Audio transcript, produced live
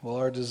Well,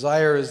 our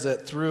desire is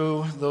that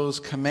through those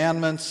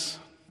commandments,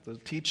 the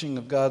teaching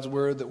of God's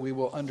Word, that we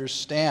will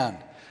understand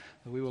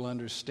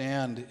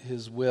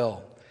His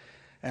will.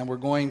 And we're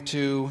going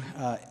to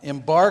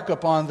embark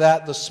upon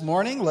that this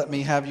morning. Let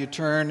me have you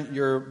turn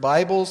your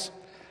Bibles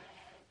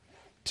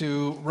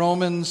to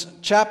Romans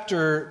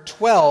chapter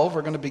 12.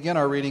 We're going to begin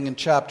our reading in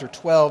chapter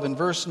 12 in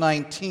verse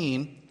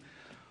 19.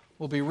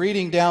 We'll be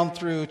reading down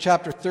through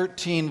chapter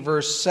 13,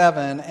 verse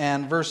 7,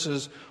 and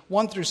verses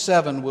 1 through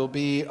 7 will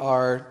be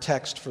our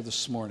text for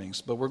this morning.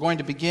 But we're going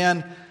to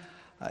begin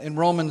in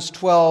Romans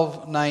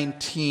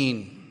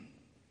 12:19.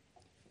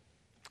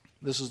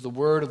 This is the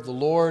word of the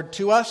Lord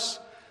to us.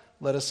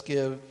 Let us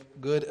give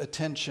good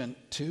attention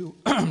to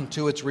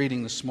its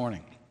reading this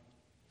morning.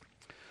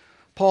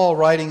 Paul,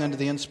 writing under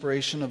the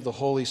inspiration of the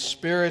Holy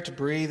Spirit,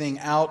 breathing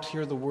out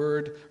here the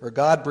word, or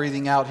God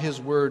breathing out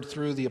His word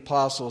through the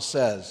apostle,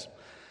 says,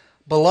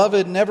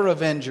 "Beloved, never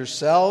avenge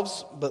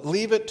yourselves, but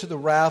leave it to the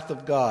wrath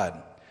of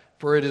God.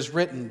 For it is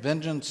written,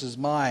 'Vengeance is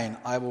mine,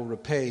 I will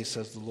repay,'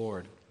 says the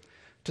Lord.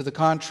 To the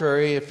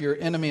contrary, if your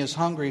enemy is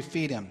hungry,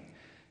 feed him.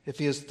 If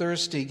he is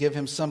thirsty, give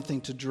him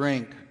something to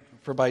drink,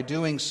 for by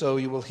doing so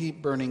you will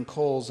heap burning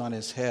coals on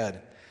his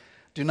head.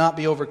 Do not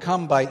be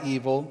overcome by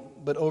evil,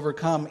 but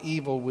overcome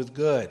evil with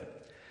good.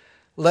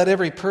 Let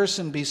every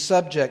person be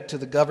subject to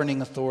the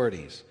governing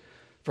authorities.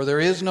 For there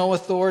is no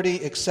authority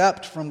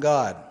except from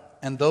God,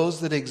 and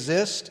those that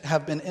exist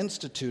have been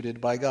instituted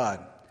by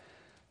God.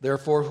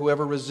 Therefore,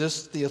 whoever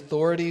resists the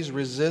authorities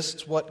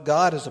resists what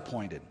God has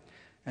appointed,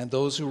 and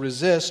those who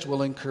resist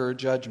will incur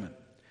judgment.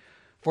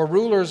 For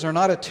rulers are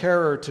not a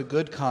terror to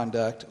good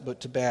conduct, but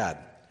to bad.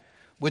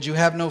 Would you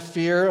have no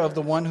fear of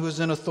the one who is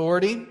in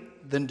authority?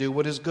 Then do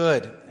what is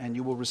good, and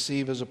you will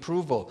receive his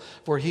approval,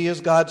 for he is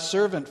God's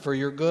servant for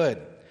your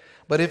good.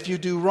 But if you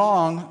do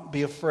wrong,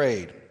 be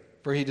afraid,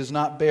 for he does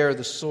not bear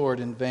the sword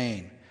in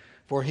vain.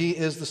 For he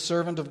is the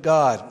servant of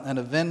God, an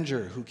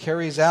avenger who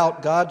carries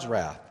out God's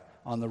wrath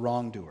on the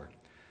wrongdoer.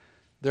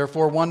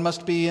 Therefore one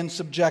must be in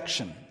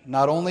subjection,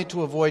 not only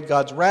to avoid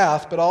God's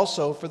wrath, but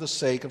also for the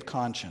sake of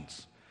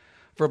conscience.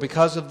 For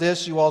because of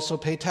this you also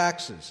pay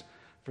taxes,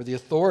 for the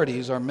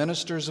authorities are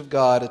ministers of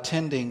God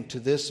attending to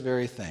this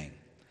very thing.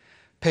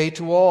 Pay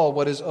to all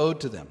what is owed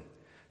to them,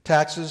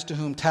 taxes to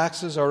whom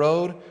taxes are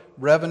owed,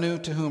 revenue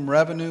to whom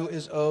revenue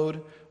is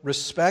owed,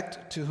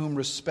 respect to whom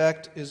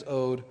respect is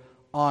owed,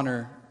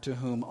 honor to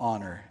whom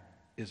honor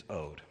is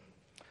owed."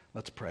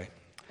 Let's pray.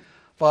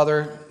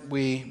 Father,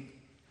 we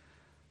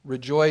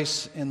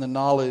rejoice in the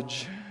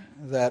knowledge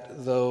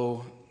that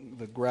though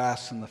the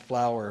grass and the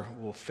flower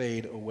will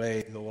fade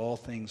away, though all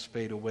things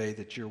fade away,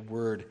 that your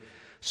word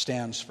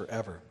stands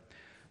forever.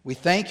 We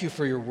thank you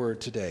for your word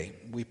today.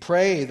 We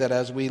pray that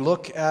as we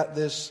look at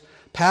this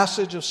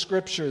passage of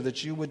Scripture,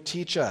 that you would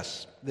teach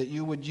us, that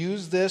you would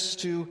use this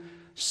to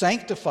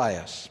sanctify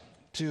us,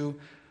 to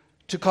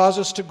cause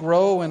us to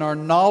grow in our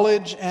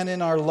knowledge and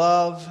in our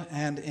love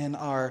and in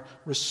our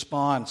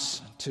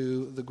response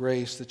to the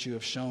grace that you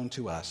have shown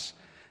to us.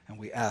 And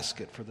we ask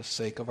it for the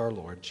sake of our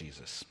Lord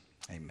Jesus.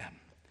 Amen.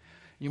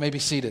 You may be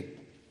seated.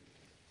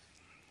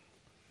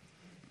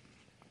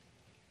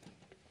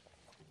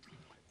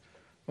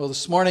 Well,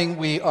 this morning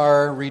we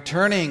are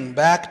returning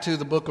back to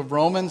the book of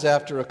Romans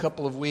after a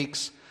couple of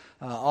weeks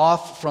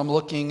off from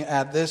looking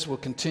at this. We'll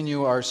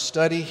continue our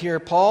study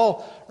here.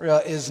 Paul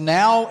is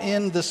now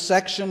in the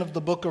section of the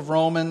book of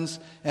Romans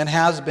and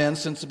has been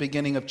since the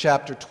beginning of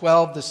chapter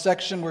 12, the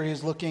section where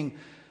he's looking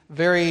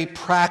very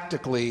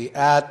practically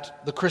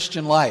at the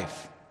Christian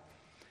life,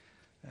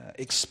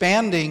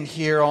 expanding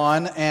here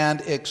on and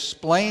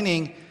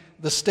explaining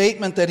the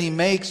statement that he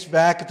makes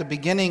back at the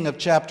beginning of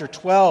chapter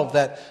 12,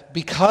 that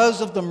because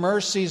of the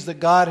mercies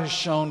that God has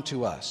shown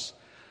to us,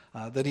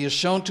 that he has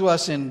shown to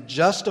us in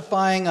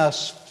justifying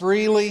us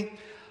freely,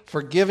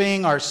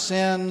 forgiving our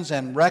sins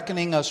and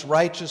reckoning us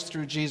righteous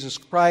through Jesus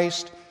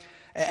Christ,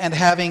 and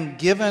having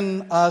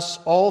given us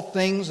all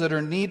things that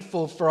are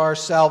needful for our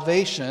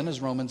salvation, as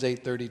Romans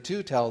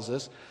 8:32 tells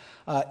us,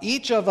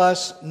 each of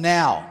us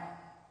now,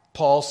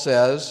 Paul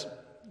says,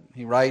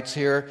 he writes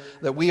here,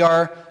 that we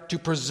are to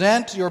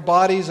present your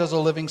bodies as a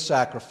living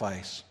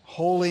sacrifice,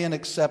 holy and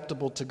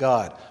acceptable to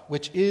God,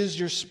 which is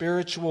your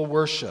spiritual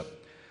worship.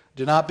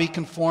 Do not be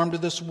conformed to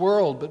this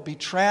world, but be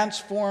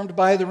transformed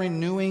by the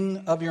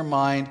renewing of your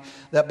mind,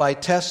 that by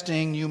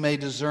testing you may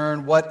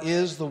discern what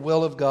is the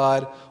will of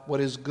God,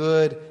 what is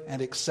good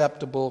and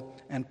acceptable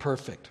and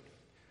perfect.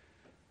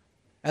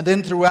 And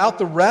then throughout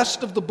the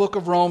rest of the book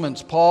of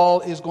Romans, Paul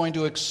is going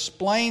to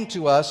explain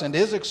to us, and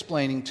is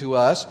explaining to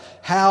us,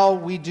 how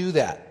we do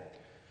that.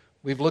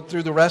 We've looked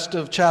through the rest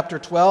of chapter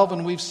 12,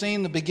 and we've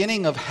seen the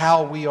beginning of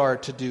how we are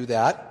to do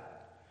that.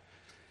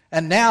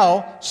 And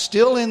now,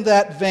 still in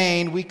that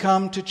vein, we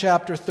come to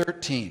chapter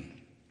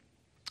 13,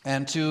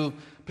 and to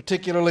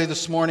particularly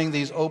this morning,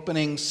 these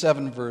opening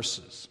 7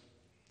 verses.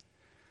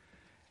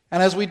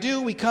 And as we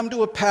do, we come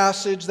to a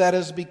passage that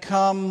has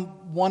become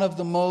one of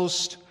the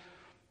most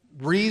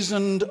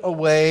reasoned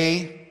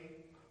away,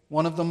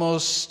 one of the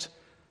most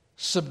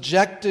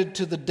subjected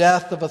to the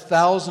death of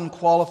 1,000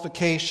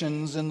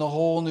 qualifications in the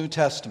whole New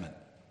Testament,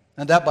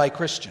 and that by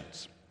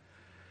Christians.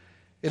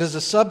 It is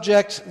a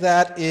subject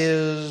that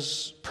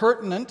is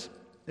pertinent.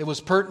 It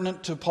was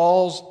pertinent to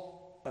Paul's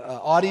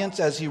audience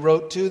as he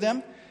wrote to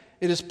them.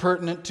 It is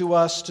pertinent to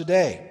us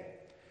today.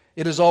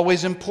 It is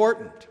always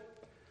important.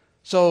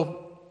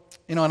 So,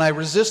 and I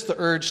resist the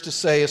urge to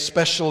say,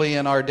 especially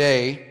in our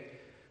day,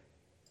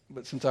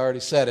 but since I already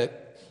said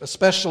it,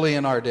 especially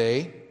in our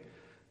day,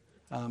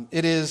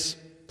 it is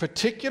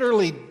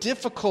particularly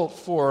difficult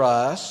for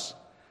us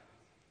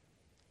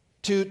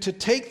to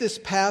take this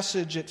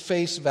passage at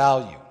face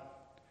value.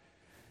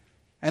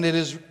 And it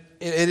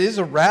is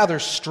a rather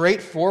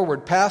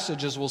straightforward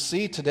passage, as we'll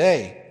see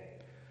today.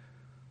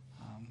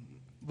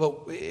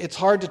 But it's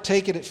hard to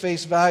take it at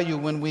face value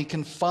when we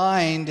can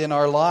find in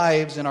our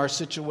lives, in our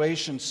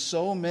situations,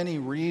 so many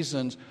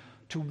reasons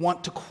to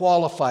want to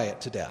qualify it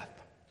to death.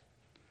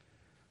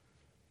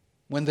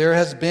 When there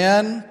has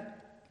been,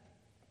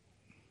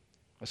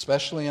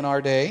 especially in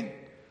our day,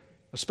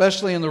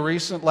 especially in the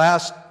recent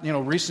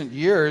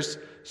years,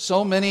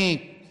 so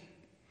many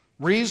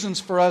reasons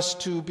for us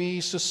to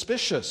be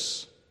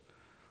suspicious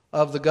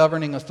of the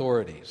governing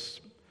authorities.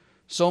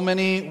 So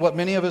many, what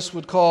many of us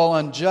would call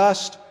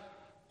unjust,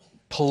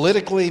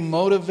 politically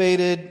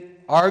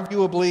motivated,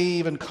 arguably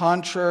even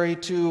contrary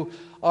to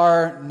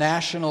our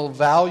national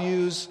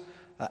values,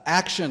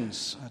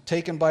 actions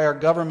taken by our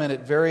government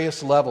at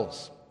various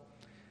levels.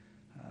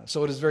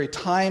 So it is very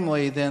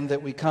timely then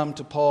that we come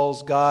to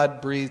Paul's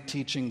God-breathed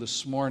teaching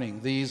this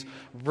morning. These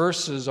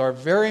verses are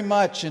very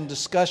much in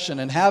discussion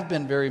and have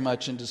been very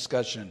much in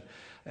discussion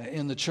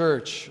in the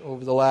church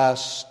over the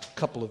last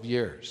couple of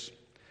years.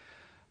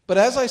 But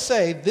as I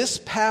say, this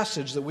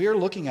passage that we are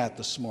looking at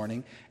this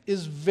morning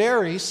is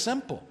very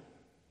simple.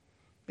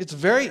 It's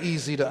very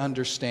easy to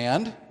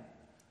understand,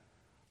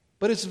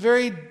 but it's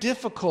very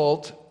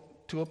difficult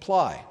to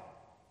apply.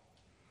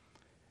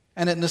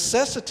 And it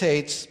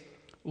necessitates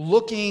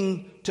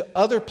looking to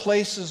other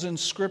places in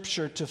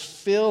Scripture to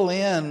fill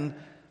in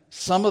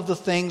some of the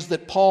things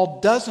that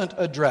Paul doesn't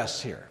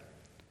address here.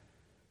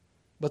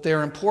 But they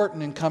are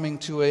important in coming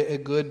to a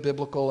good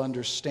biblical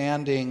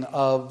understanding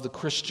of the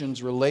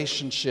Christian's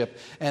relationship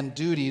and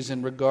duties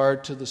in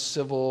regard to the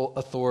civil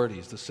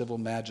authorities, the civil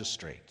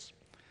magistrates.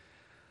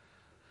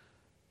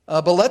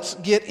 But let's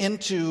get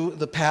into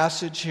the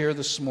passage here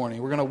this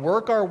morning. We're going to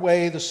work our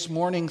way this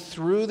morning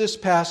through this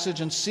passage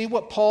and see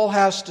what Paul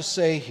has to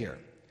say here.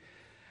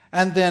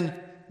 And then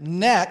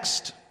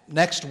next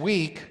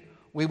week,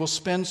 we will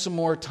spend some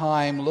more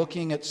time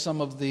looking at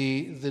some of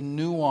the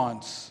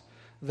nuance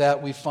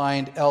that we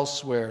find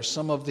elsewhere,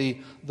 some of the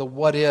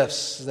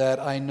what-ifs that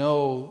I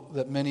know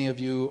that many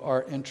of you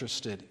are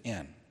interested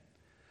in.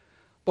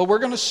 But we're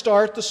going to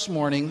start this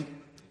morning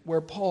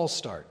where Paul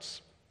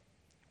starts,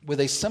 with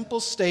a simple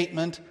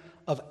statement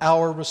of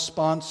our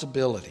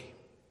responsibility.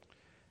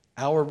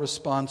 Our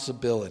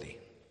responsibility.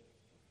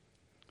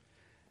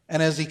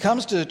 And as he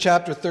comes to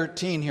chapter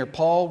 13 here,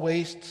 Paul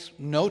wastes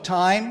no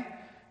time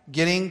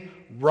getting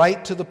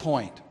right to the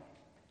point.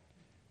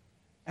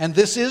 And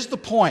this is the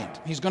point.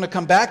 He's going to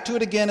come back to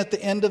it again at the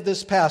end of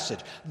this passage.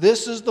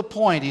 This is the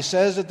point. He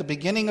says at the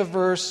beginning of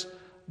verse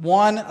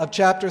 1 of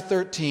chapter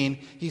 13,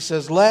 he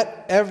says,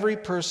 "Let every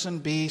person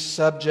be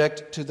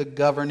subject to the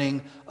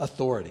governing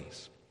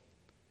authorities."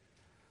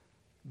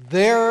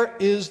 There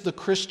is the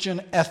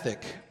Christian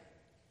ethic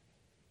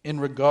in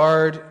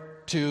regard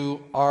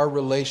to our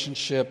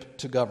relationship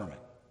to government.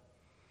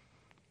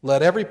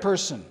 Let every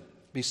person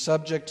be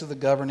subject to the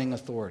governing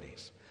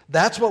authorities.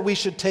 That's what we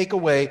should take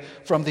away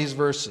from these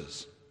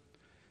verses.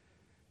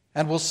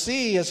 And we'll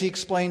see as he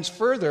explains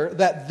further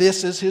that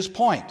this is his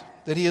point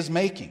that he is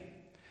making.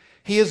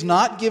 He is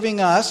not giving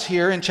us,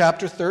 here in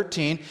chapter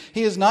 13,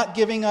 he is not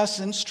giving us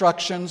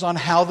instructions on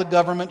how the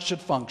government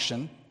should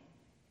function.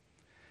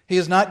 He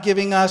is not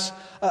giving us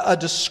a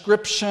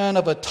description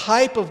of a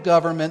type of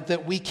government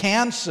that we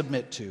can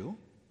submit to.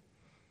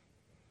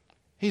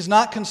 He's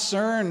not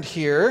concerned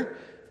here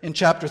in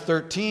chapter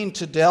 13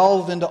 to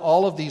delve into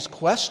all of these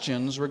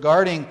questions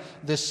regarding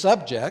this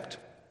subject.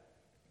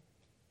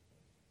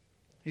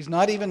 He's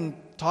not even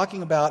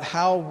talking about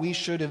how we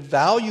should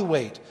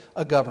evaluate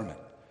a government.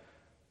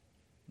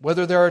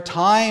 Whether there are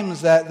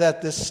times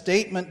that this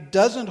statement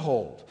doesn't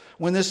hold,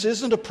 when this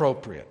isn't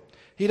appropriate.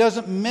 He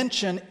doesn't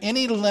mention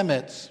any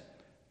limits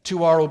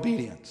to our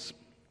obedience.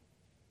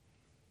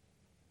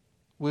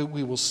 We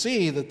will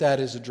see that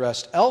is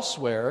addressed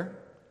elsewhere,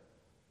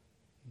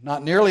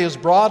 not nearly as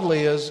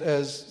broadly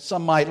as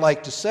some might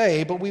like to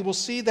say, but we will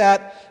see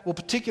that, we'll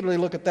particularly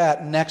look at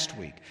that next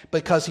week,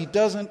 because he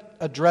doesn't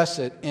address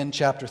it in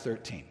chapter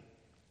 13.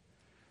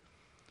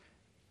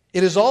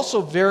 It is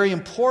also very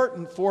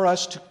important for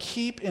us to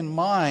keep in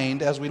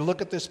mind, as we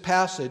look at this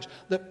passage,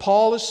 that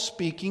Paul is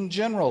speaking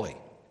generally.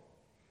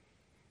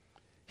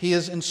 He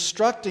is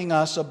instructing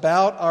us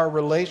about our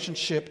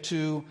relationship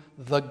to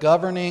the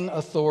governing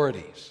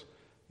authorities.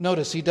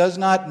 Notice, he does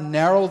not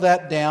narrow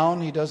that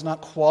down. He does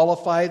not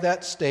qualify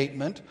that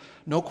statement.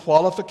 No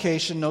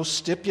qualification, no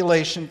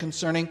stipulation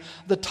concerning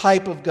the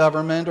type of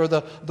government or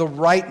the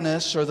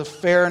rightness or the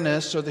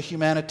fairness or the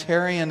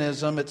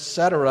humanitarianism,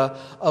 etc.,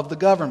 of the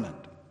government.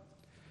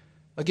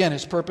 Again,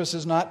 his purpose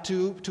is not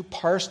to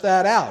parse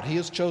that out. He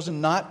has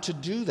chosen not to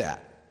do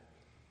that.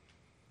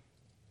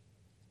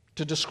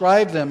 To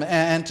describe them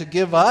and to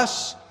give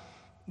us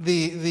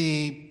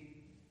the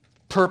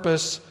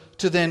purpose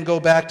to then go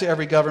back to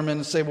every government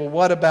and say, well,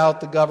 what about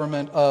the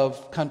government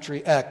of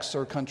country X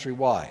or country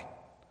Y?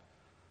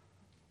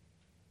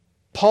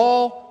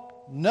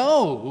 Paul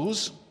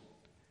knows,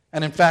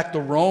 and in fact the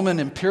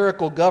Roman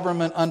imperial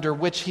government under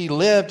which he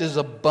lived is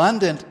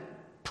abundant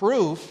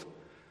proof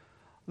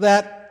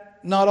that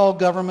not all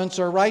governments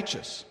are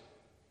righteous.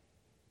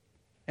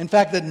 In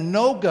fact, that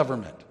no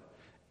government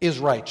is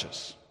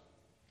righteous.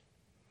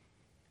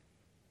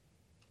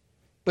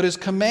 But his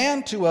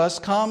command to us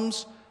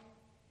comes,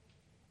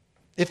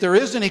 if there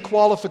is any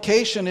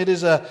qualification, it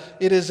is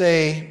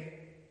a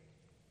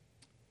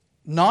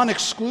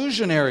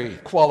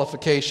non-exclusionary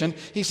qualification.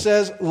 He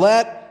says,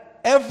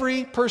 let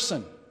every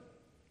person.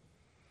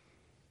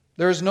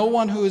 There is no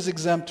one who is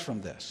exempt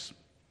from this.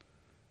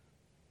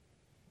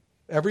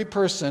 Every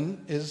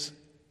person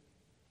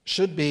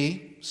should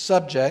be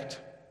subject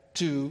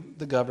to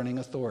the governing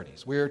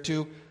authorities. We are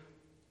to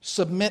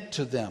submit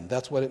to them.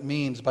 That's what it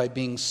means by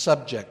being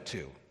subject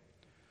to.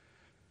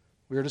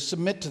 We are to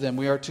submit to them.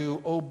 We are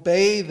to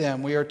obey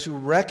them. We are to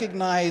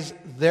recognize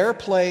their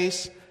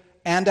place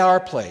and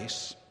our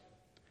place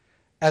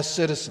as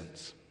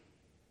citizens.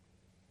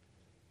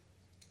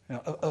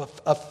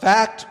 A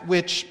fact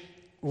which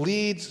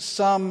leads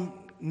some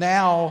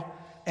now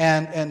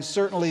and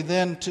certainly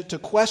then to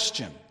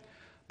question.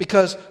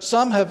 Because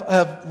some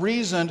have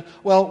reasoned,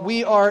 well,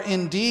 we are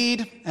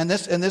indeed, and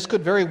this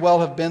could very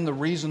well have been the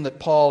reason that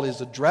Paul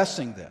is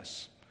addressing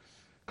this.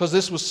 Because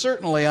this was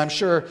certainly, I'm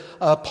sure,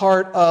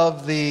 part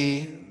of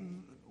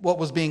what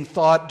was being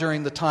thought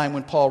during the time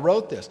when Paul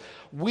wrote this.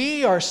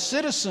 We are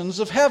citizens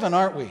of heaven,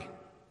 aren't we?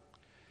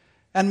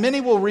 And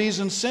many will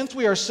reason, since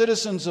we are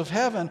citizens of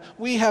heaven,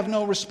 we have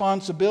no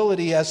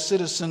responsibility as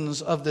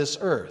citizens of this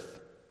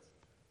earth.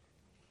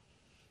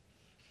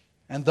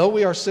 And though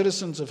we are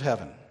citizens of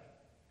heaven,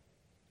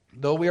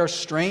 though we are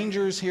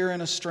strangers here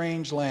in a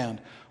strange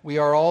land, we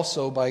are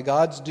also, by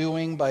God's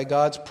doing, by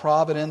God's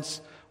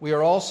providence, we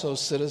are also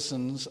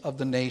citizens of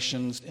the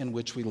nations in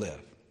which we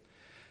live.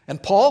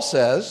 And Paul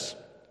says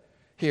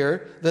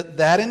here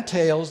that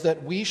entails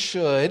that we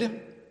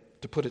should,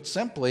 to put it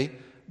simply,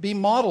 be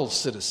model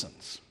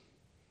citizens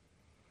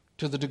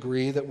to the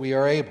degree that we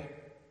are able.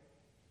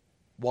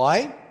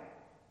 Why?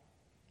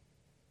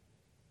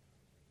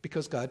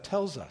 Because God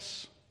tells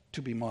us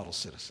to be model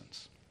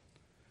citizens.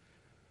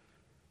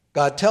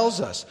 God tells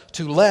us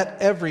to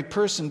let every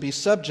person be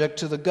subject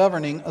to the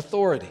governing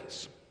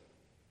authorities.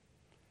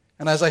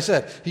 And as I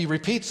said, he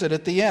repeats it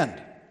at the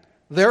end.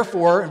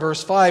 Therefore, in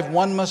verse 5,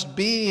 one must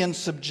be in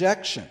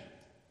subjection.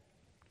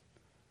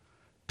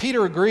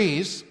 Peter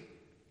agrees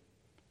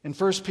in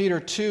 1 Peter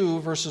 2,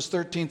 verses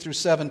 13 through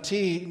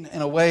 17,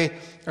 in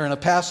a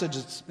passage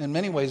that's in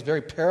many ways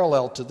very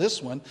parallel to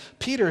this one.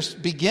 Peter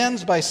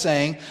begins by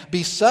saying,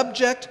 be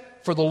subject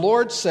for the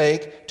Lord's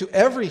sake to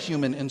every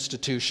human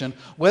institution,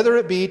 whether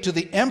it be to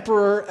the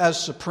emperor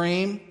as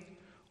supreme,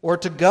 or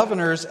to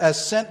governors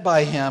as sent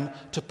by him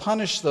to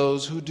punish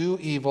those who do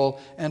evil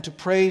and to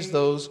praise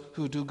those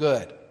who do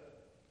good.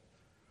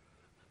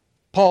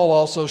 Paul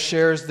also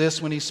shares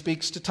this when he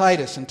speaks to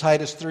Titus in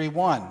Titus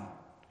 3:1.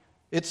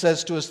 It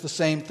says to us the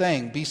same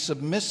thing. Be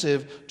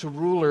submissive to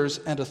rulers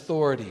and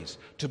authorities.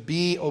 To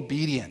be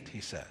obedient,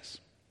 he says.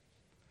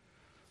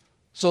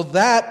 So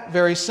that,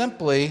 very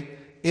simply,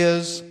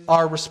 is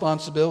our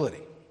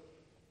responsibility.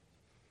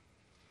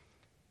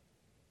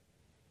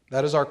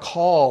 That is our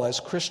call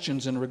as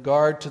Christians in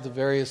regard to the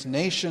various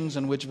nations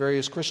in which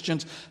various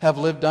Christians have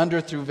lived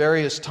under through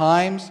various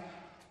times,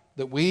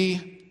 that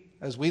we,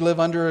 as we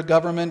live under a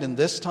government in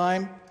this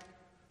time,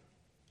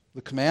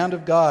 the command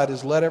of God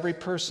is let every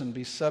person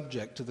be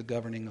subject to the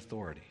governing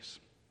authorities.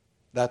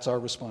 That's our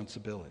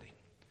responsibility.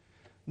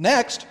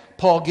 Next,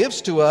 Paul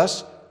gives to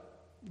us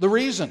the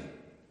reason.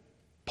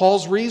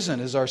 Paul's reason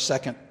is our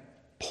second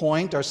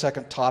point, our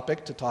second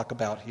topic to talk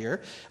about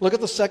here. Look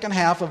at the second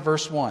half of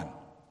verse 1.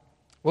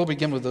 We'll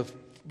begin with the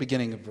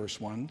beginning of verse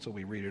 1, so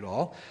we read it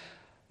all.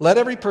 Let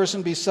every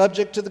person be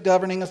subject to the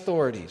governing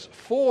authorities,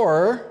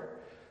 for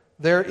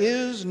there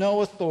is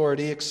no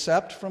authority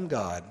except from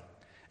God,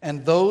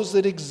 and those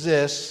that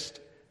exist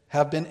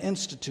have been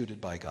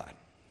instituted by God.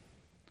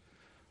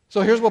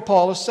 So here's what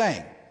Paul is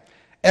saying.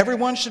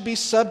 Everyone should be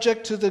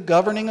subject to the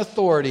governing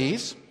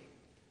authorities,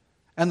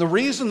 and the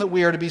reason that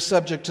we are to be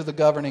subject to the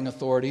governing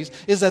authorities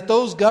is that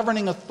those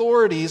governing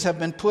authorities have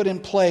been put in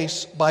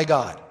place by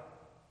God.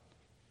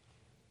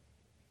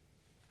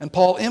 And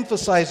Paul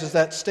emphasizes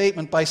that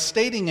statement by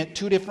stating it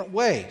two different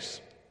ways.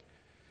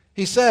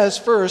 He says,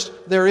 first,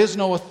 there is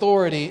no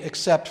authority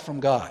except from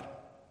God.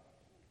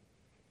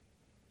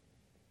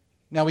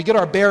 Now we get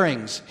our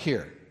bearings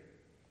here.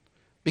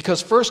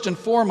 Because first and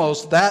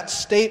foremost, that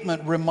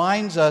statement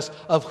reminds us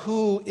of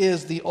who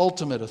is the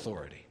ultimate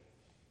authority.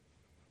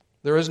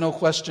 There is no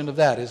question of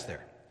that, is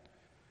there?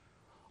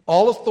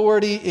 All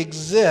authority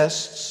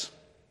exists,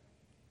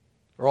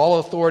 or all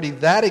authority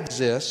that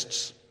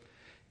exists,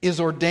 is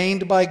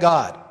ordained by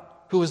God,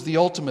 who is the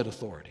ultimate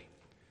authority.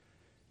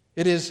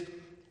 It is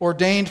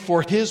ordained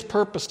for His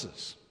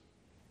purposes.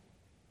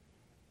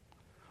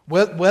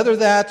 Whether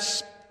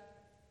that's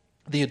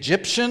the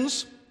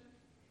Egyptians,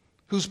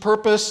 whose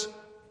purpose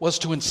was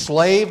to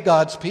enslave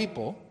God's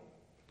people,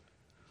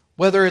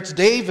 whether it's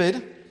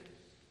David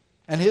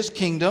and his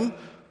kingdom,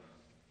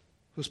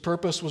 whose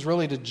purpose was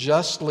really to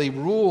justly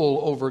rule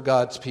over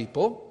God's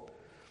people,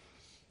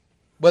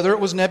 whether it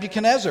was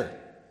Nebuchadnezzar,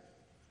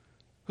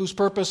 whose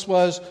purpose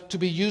was to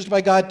be used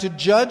by God to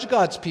judge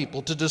God's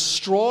people, to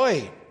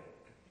destroy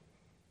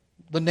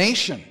the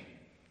nation,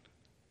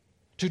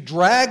 to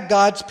drag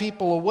God's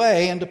people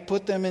away and to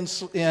put them in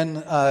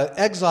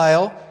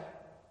exile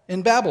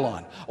in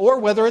Babylon. Or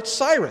whether it's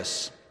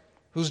Cyrus,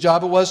 whose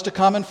job it was to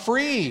come and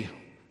free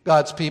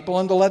God's people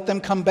and to let them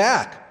come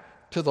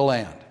back to the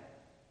land,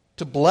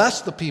 to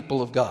bless the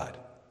people of God.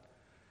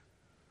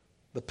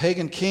 The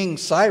pagan king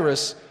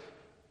Cyrus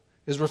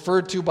is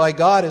referred to by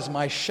God as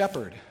my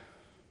shepherd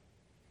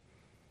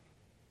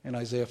in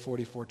Isaiah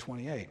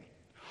 44:28.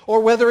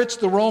 Or whether it's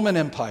the Roman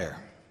Empire,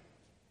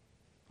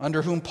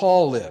 under whom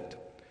Paul lived,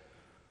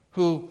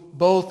 who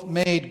both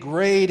made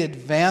great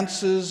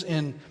advances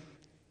in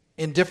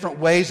different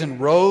ways and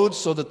roads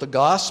so that the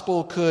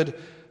gospel could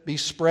be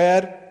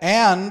spread,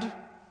 and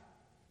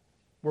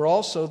were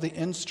also the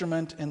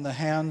instrument in the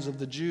hands of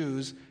the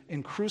Jews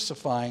in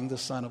crucifying the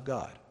Son of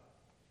God.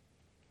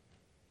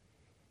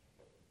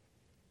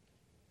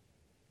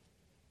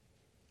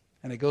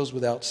 And it goes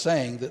without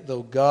saying that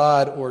though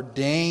God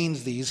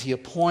ordains these, He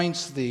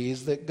appoints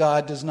these, that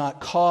God does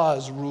not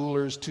cause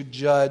rulers to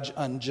judge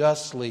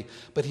unjustly,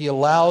 but He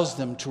allows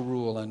them to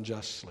rule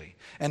unjustly.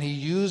 And He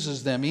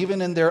uses them,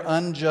 even in their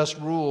unjust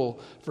rule,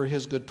 for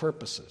His good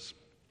purposes.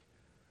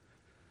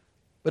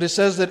 But it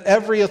says that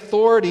every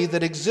authority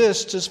that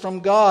exists is from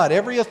God.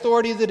 Every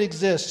authority that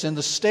exists in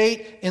the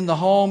state, in the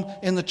home,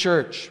 in the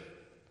church.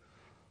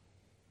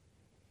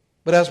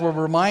 But as we're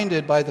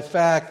reminded by the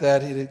fact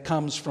that it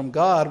comes from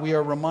God, we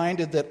are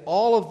reminded that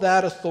all of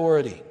that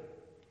authority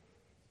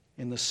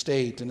in the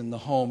state and in the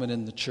home and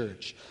in the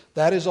church,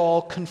 that is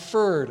all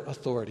conferred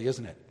authority,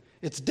 isn't it?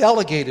 It's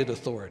delegated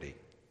authority.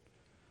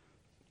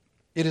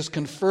 It is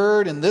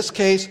conferred, in this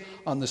case,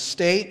 on the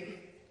state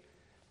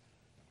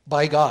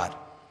by God.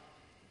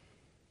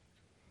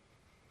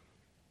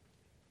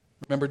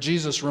 Remember,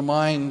 Jesus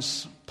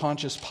reminds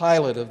Pontius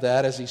Pilate of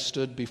that as he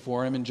stood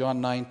before him in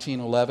John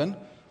 19:11.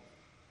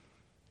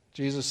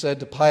 Jesus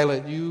said to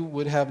Pilate, "You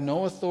would have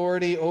no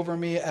authority over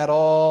me at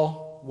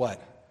all," what?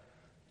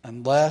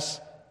 "Unless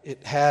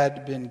it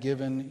had been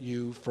given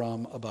you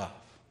from above."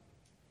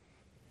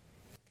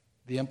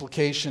 The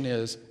implication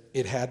is,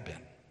 it had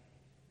been.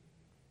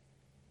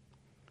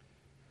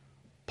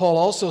 Paul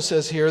also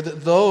says here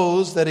that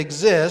those that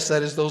exist,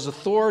 that is, those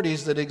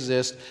authorities that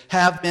exist,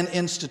 have been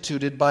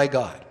instituted by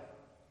God.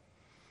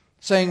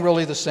 Saying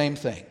really the same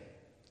thing.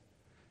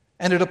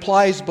 And it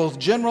applies both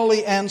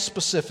generally and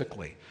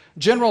specifically.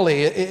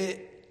 Generally,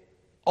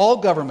 all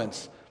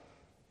governments,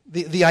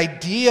 the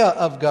idea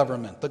of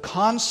government, the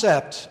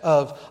concept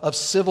of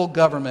civil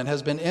government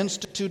has been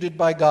instituted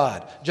by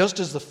God, just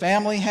as the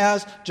family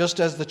has, just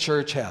as the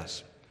church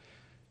has.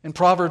 In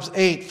Proverbs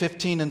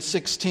 8:15 and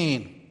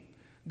 16,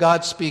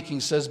 God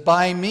speaking says,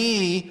 "By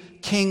me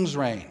kings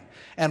reign,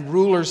 and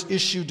rulers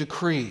issue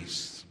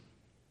decrees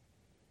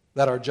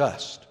that are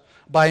just.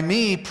 By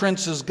me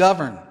princes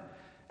govern,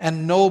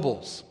 and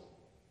nobles,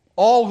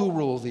 all who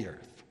rule the earth."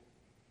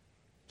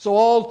 So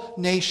all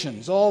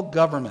nations, all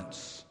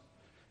governments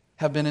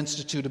have been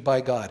instituted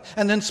by God.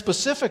 And then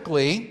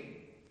specifically,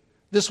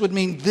 this would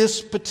mean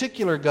this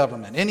particular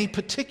government, any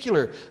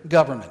particular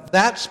government,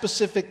 that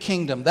specific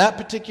kingdom, that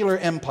particular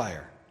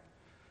empire.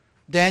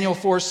 Daniel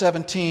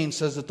 4:17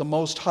 says that the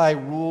Most High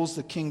rules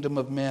the kingdom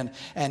of men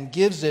and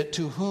gives it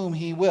to whom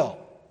He will.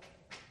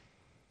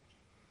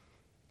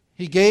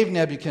 He gave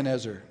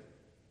Nebuchadnezzar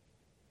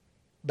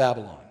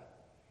Babylon.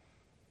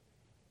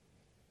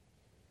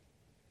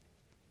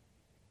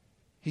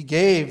 He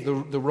gave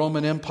the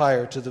Roman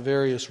Empire to the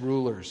various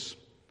rulers.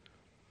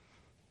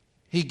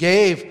 He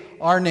gave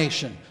our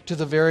nation to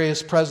the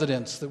various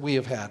presidents that we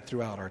have had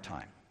throughout our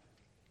time.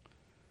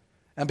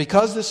 And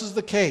because this is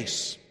the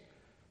case,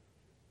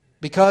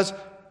 because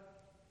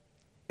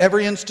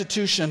every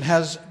institution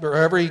or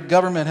every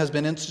government has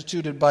been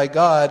instituted by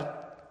God,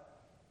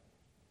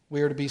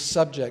 we are to be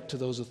subject to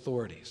those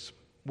authorities.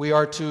 We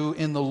are to,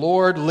 in the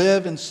Lord,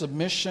 live in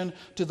submission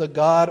to the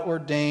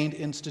God-ordained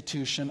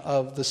institution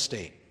of the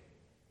state.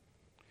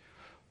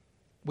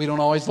 We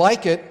don't always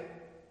like it.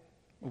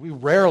 We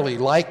rarely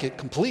like it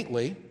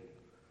completely.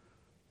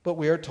 But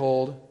we are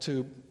told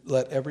to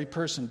let every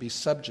person be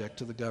subject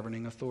to the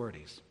governing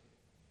authorities.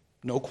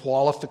 No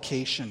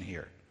qualification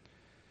here.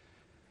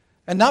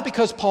 And not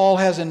because Paul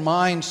has in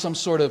mind some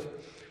sort of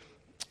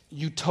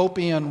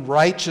utopian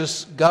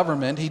righteous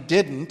government. He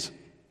didn't.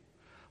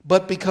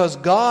 But because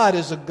God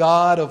is a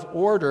God of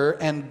order,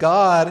 and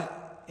God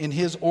in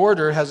His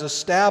order has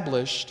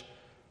established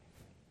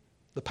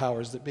the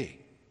powers that be.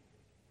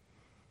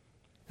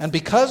 And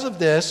because of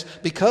this,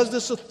 because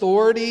this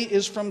authority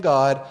is from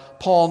God,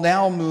 Paul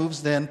now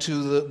moves then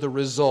to the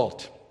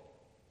result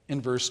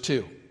in verse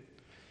 2.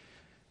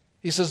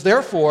 He says,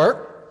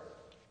 therefore,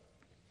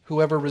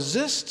 whoever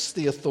resists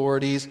the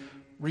authorities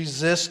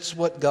resists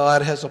what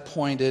God has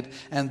appointed,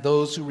 and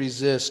those who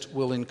resist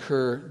will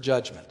incur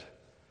judgment.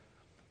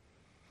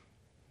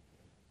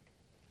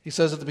 He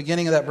says at the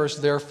beginning of that verse,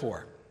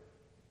 therefore.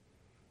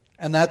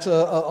 And that's a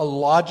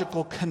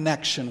logical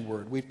connection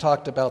word. We've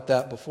talked about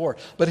that before.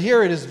 But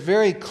here it is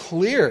very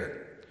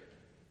clear.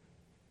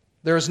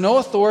 There is no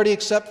authority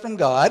except from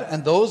God,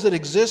 and those that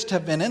exist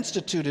have been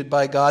instituted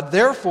by God.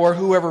 Therefore,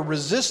 whoever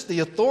resists the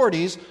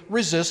authorities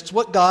resists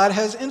what God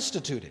has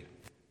instituted.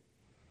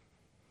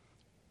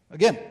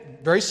 Again,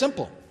 very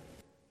simple.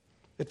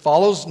 It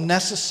follows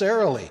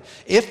necessarily.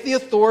 If the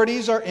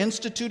authorities are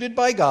instituted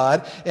by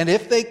God, and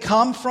if they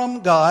come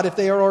from God, if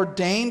they are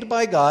ordained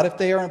by God, if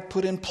they are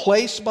put in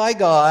place by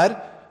God,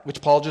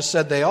 which Paul just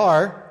said they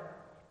are,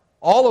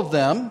 all of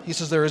them, he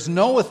says there is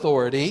no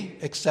authority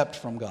except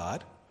from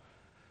God,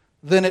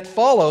 then it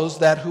follows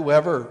that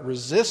whoever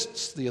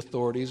resists the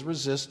authorities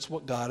resists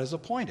what God has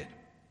appointed.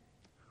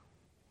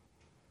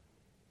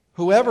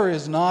 Whoever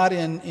is not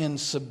in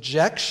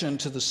subjection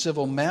to the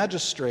civil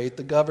magistrate,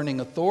 the governing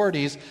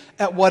authorities,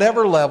 at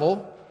whatever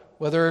level,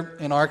 whether,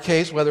 in our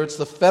case, whether it's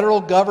the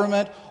federal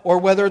government or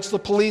whether it's the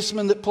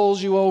policeman that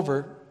pulls you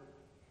over,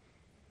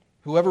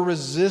 whoever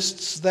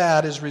resists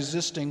that is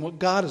resisting what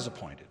God has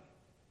appointed.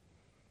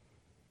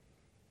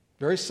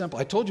 Very simple.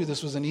 I told you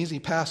this was an easy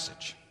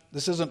passage.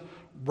 This isn't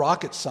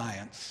rocket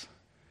science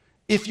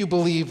if you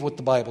believe what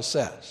the Bible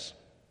says.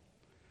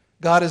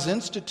 God has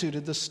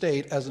instituted the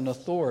state as an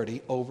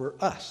authority over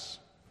us.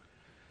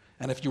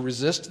 And if you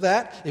resist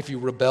that, if you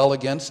rebel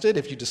against it,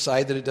 if you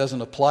decide that it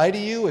doesn't apply to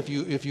you, if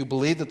you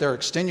believe that there are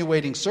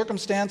extenuating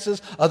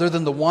circumstances other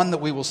than the one that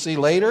we will see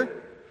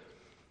later,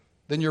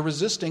 then you're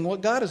resisting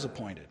what God has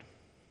appointed.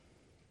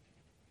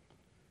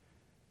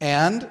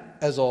 And,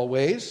 as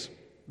always,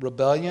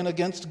 rebellion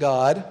against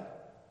God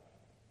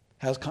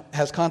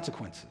has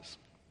consequences.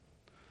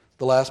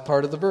 The last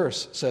part of the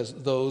verse says,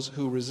 those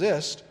who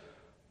resist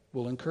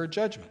will incur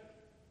judgment.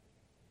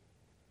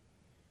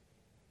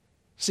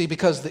 See,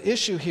 because the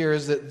issue here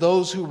is that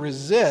those who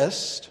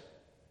resist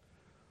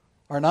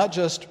are not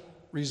just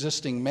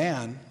resisting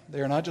man,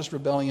 they are not just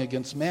rebelling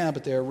against man,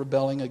 but they are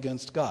rebelling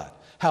against God.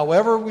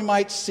 However we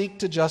might seek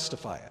to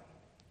justify it.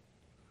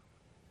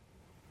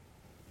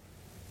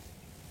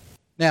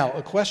 Now,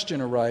 a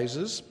question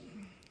arises.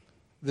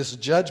 This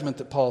judgment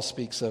that Paul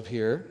speaks of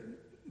here,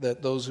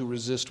 that those who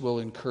resist will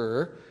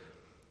incur,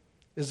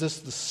 is this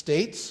the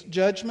state's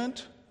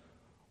judgment?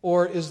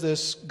 Or is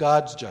this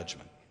God's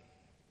judgment?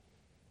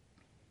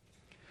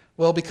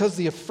 Well, because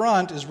the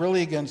affront is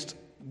really against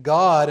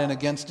God and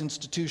against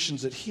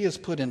institutions that He has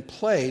put in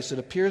place, it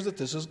appears that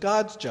this is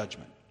God's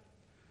judgment.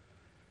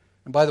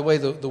 And by the way,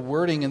 the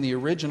wording in the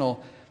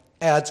original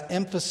adds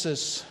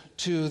emphasis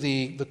to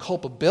the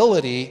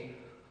culpability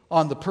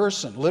on the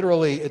person.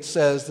 Literally, it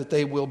says that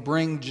they will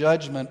bring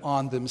judgment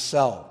on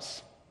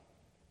themselves.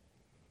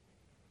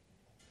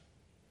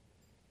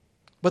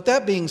 But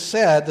that being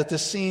said, that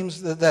this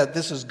seems that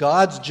this is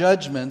God's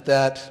judgment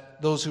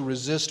that those who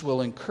resist will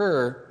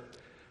incur,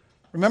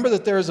 remember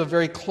that there is a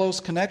very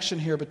close connection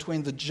here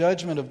between the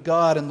judgment of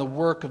God and the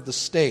work of the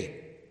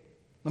state.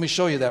 Let me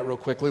show you that real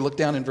quickly. Look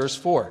down in verse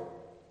 4.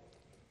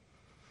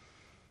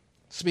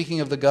 Speaking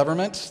of the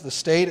government, the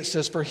state, it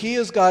says, "For he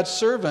is God's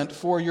servant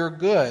for your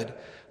good.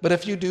 But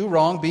if you do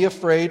wrong, be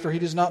afraid, for he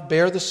does not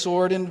bear the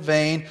sword in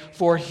vain.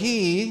 For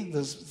he,"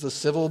 the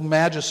civil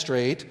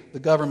magistrate,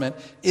 the government,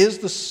 "is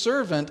the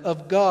servant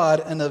of God,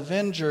 an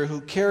avenger who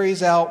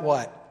carries out"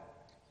 what?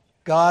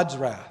 God's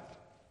wrath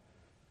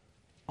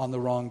on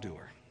the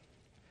wrongdoer.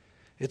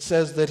 It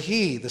says that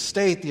he, the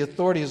state, the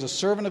authority, is a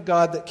servant of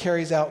God that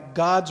carries out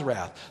God's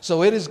wrath.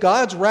 So it is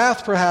God's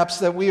wrath, perhaps,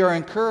 that we are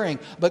incurring,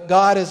 but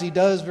God, as He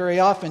does very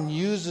often,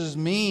 uses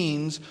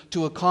means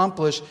to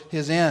accomplish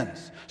His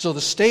ends. So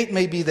the state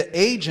may be the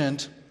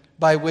agent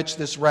by which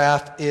this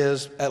wrath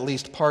is at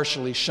least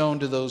partially shown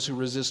to those who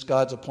resist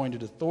God's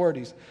appointed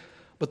authorities,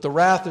 but the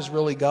wrath is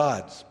really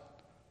God's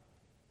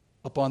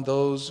upon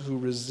those who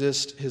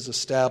resist His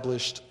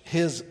established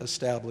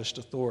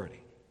authority.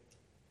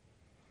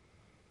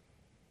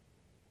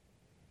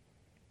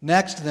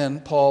 Next,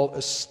 then, Paul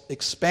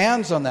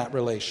expands on that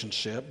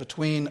relationship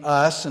between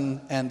us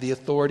and the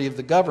authority of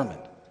the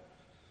government.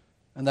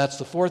 And that's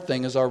the fourth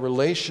thing, is our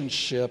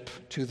relationship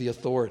to the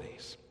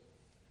authorities.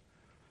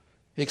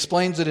 He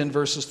explains it in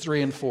verses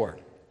 3 and 4.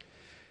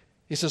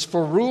 He says,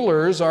 "For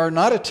rulers are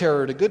not a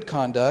terror to good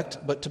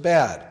conduct, but to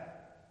bad.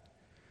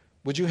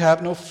 Would you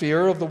have no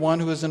fear of the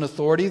one who is in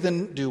authority?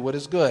 Then do what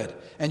is good,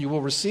 and you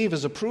will receive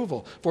His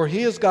approval. For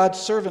He is God's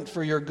servant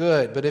for your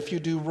good. But if you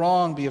do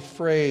wrong, be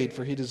afraid,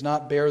 for He does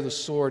not bear the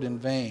sword in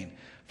vain.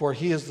 for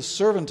he is the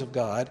servant of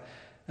God,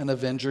 an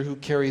avenger who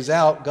carries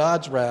out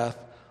God's wrath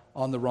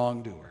on the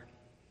wrongdoer.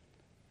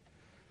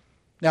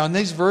 Now, in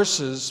these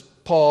verses,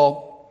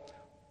 Paul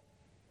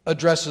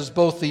addresses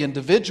both the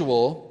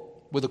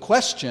individual with a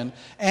question,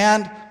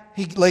 and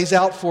he lays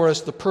out for us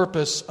the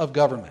purpose of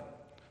government.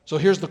 So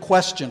here's the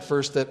question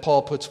first that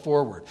Paul puts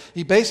forward.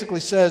 He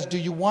basically says, do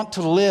you want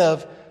to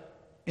live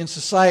in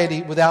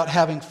society without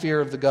having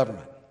fear of the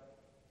government?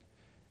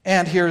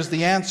 And here's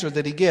the answer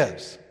that he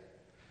gives.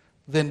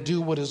 Then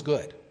do what is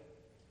good.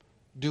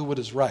 Do what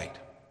is right.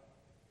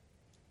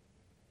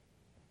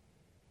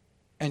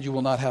 And you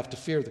will not have to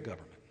fear the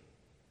government.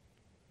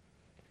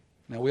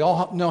 Now, we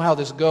all know how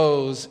this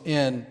goes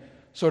in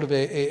sort of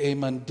a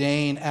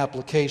mundane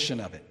application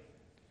of it.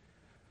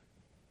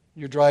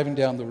 You're driving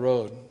down the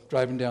road,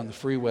 driving down the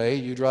freeway.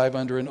 You drive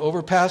under an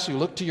overpass. You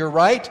look to your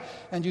right,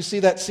 and you see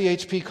that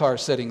CHP car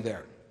sitting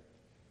there.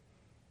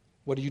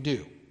 What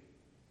do?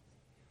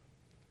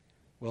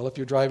 Well, if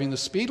you're driving the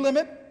speed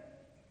limit,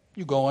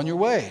 you go on your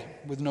way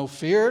with no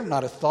fear,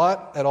 not a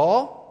thought at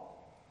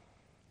all.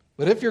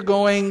 But if you're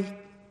going,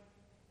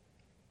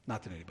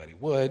 not that anybody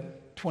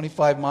would,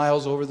 25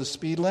 miles over the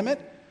speed limit,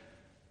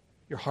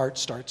 your heart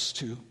starts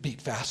to beat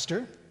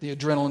faster. The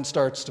adrenaline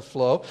starts to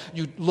flow.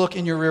 You look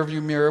in your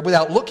rearview mirror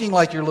without looking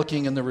like you're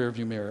looking in the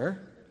rearview mirror.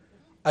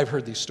 I've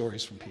heard these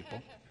stories from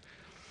people.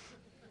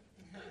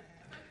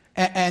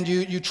 And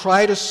you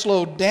try to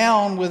slow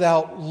down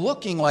without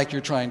looking like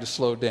you're trying to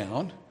slow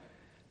down.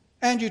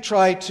 And you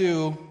try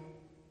to,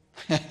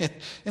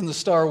 in the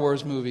Star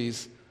Wars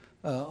movies,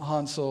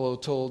 Han Solo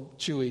told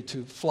Chewie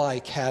to fly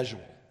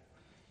casual.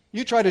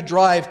 You try to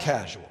drive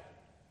casual.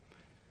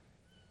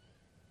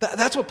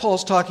 That's what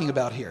Paul's talking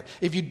about here.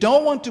 If you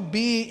don't want to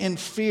be in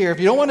fear, if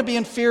you don't want to be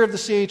in fear of the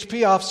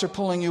CHP officer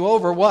pulling you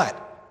over,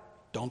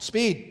 what? Don't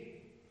speed.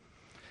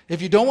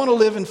 If you don't want to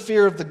live in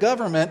fear of the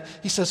government,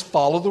 he says,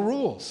 follow the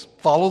rules,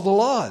 follow the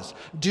laws.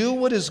 Do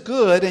what is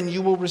good and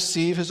you will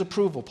receive his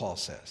approval, Paul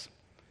says.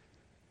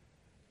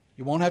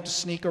 You won't have to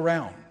sneak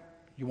around.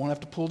 You won't have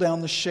to pull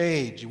down the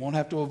shades. You won't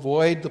have to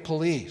avoid the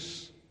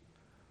police.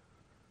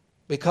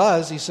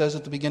 Because, he says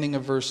at the beginning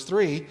of verse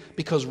 3,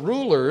 because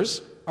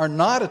rulers are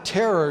not a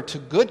terror to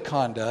good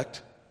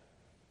conduct,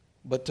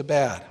 but to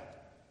bad.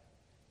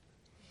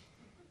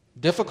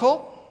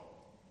 Difficult?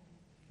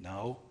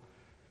 No.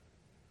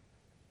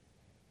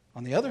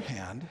 On the other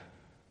hand,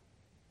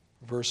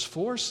 verse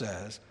 4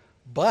 says,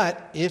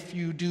 but if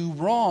you do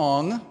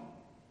wrong,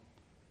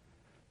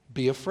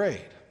 be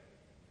afraid.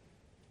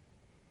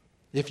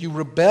 If you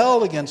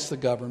rebel against the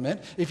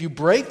government, if you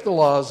break the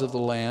laws of the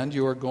land,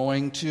 you are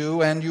going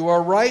to, and you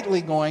are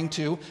rightly going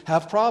to,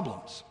 have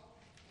problems.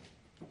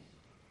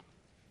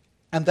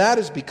 And that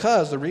is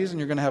because, the reason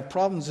you're going to have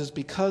problems is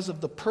because of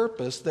the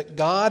purpose that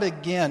God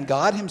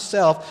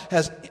himself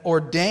has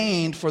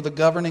ordained for the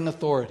governing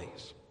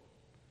authorities.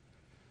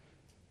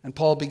 And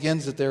Paul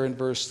begins it there in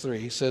verse 3.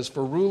 He says,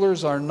 for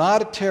rulers are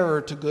not a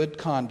terror to good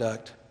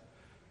conduct,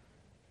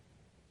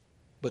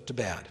 but to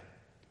bad.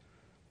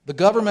 The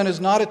government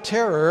is not a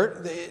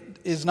terror,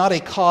 is not a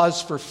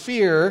cause for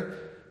fear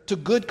to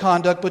good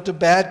conduct, but to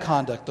bad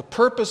conduct. The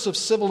purpose of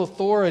civil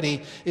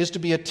authority is to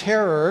be a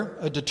terror,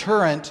 a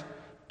deterrent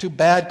to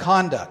bad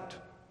conduct.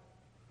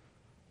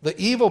 The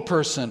evil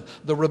person,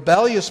 the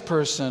rebellious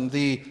person,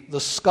 the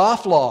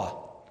scofflaw,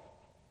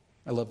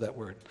 I love that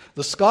word.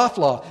 The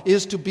scofflaw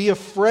is to be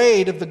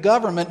afraid of the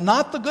government,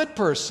 not the good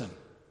person,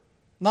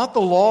 not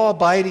the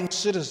law-abiding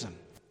citizen.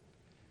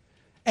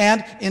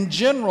 And in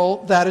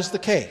general, that is the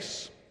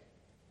case.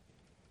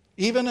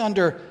 Even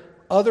under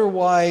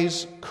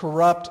otherwise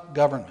corrupt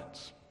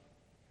governments.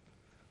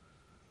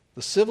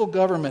 The civil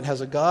government has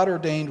a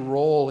God-ordained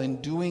role in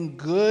doing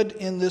good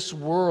in this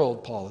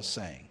world, Paul is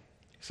saying.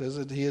 He says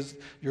that he is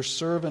your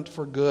servant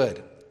for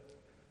good.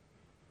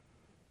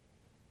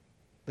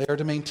 They are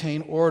to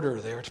maintain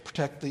order. They are to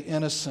protect the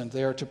innocent.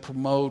 They are to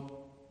promote,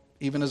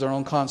 even as our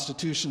own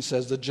Constitution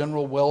says, the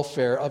general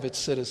welfare of its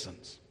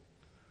citizens.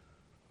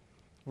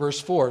 Verse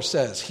 4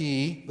 says,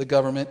 he, the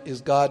government,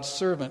 is God's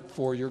servant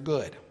for your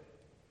good.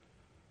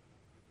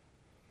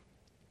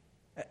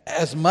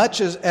 As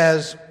much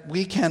as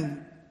we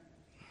can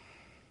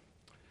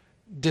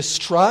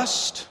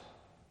distrust,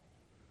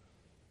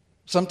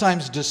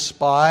 sometimes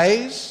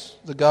despise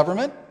the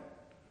government,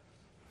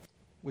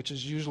 which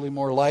is usually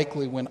more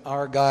likely when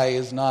our guy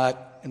is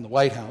not in the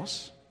White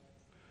House.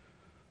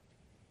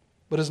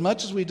 But as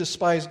much as we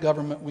despise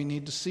government, we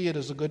need to see it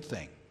as a good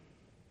thing,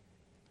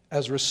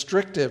 as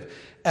restrictive,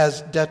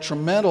 as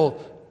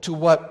detrimental to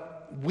what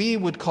we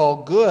would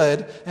call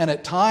good, and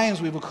at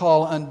times we would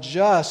call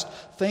unjust.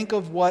 Think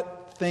of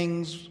what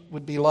things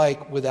would be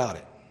like without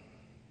it.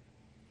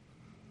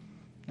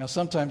 Now,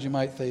 sometimes you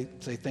might say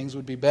things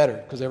would be better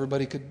because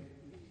everybody could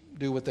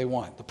do what they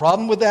want. The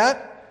problem with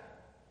that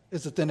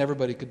is that then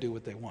everybody could do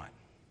what they want.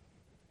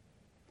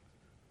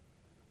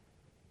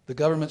 The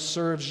government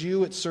serves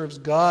you, it serves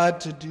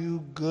God to do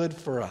good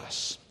for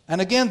us.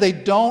 And again, they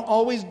don't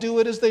always do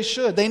it as they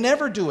should. They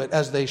never do it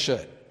as they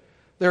should.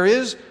 There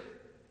is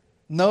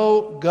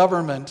no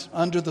government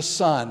under the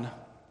sun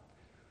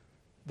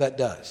that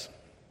does.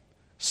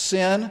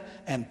 Sin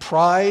and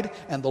pride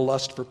and the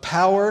lust for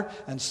power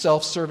and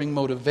self-serving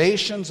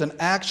motivations and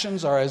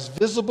actions are as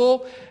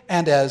visible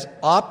and as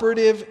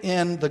operative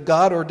in the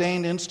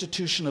God-ordained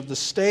institution of the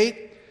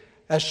state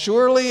as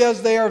surely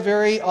as they are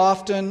very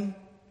often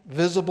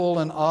visible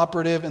and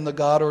operative in the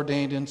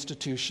God-ordained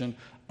institution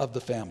of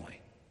the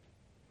family.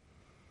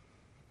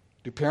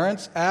 Do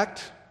parents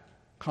act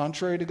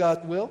contrary to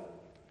God's will?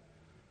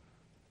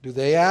 Do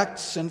they act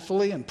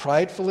sinfully and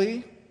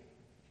pridefully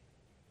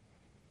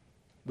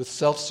with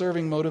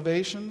self-serving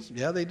motivations?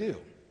 Yeah, they do.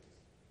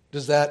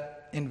 Does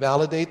that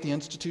invalidate the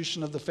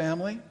institution of the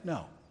family?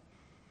 No.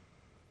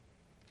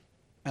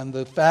 And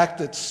the fact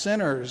that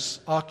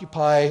sinners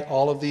occupy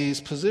all of these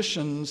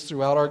positions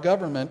throughout our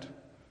government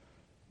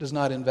does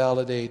not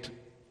invalidate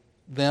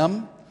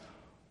them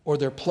or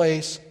their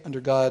place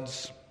under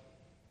God's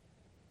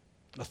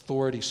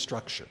authority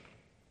structure.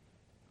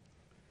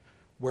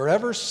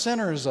 Wherever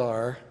sinners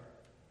are,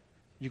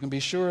 you can be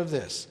sure of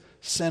this: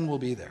 sin will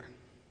be there.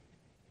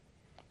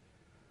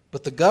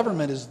 But the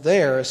government is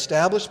there,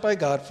 established by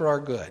God for our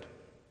good.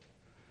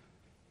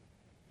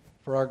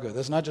 For our good.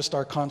 That's not just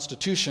our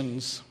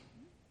Constitution's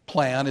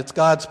plan, it's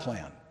God's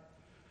plan.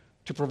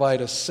 To provide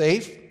a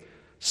safe,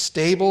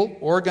 stable,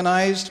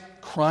 organized,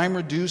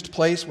 crime-reduced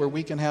place where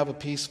we can have a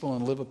peaceful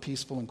and live a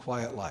peaceful and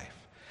quiet life.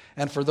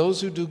 And for those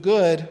who do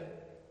good,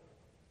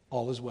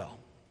 all is well.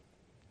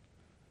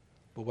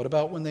 But what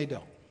about when they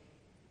don't?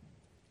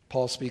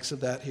 Paul speaks of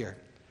that here.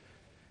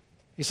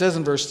 He says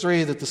in verse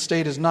 3 that the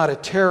state is not a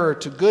terror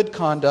to good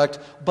conduct,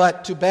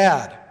 but to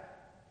bad.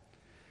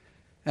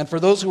 And for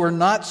those who are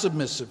not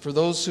submissive, for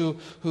those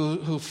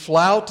who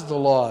flout the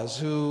laws,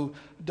 who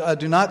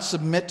do not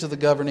submit to the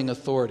governing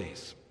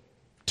authorities.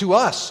 To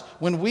us,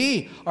 when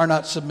we are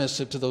not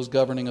submissive to those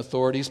governing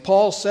authorities,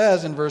 Paul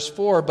says in verse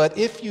 4, "But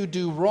if you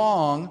do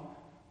wrong,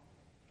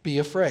 be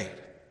afraid."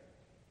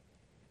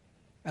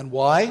 And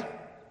why?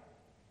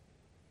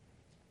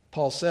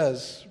 Paul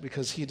says,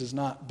 because he does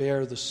not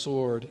bear the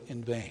sword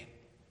in vain.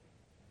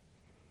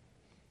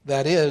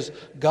 That is,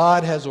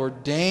 God has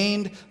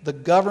ordained the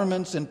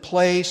governments in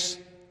place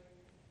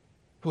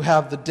who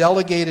have the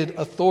delegated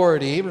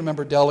authority,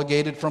 remember,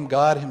 delegated from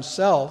God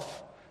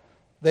himself.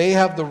 They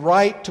have the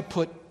right to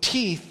put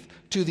teeth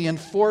to the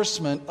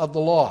enforcement of the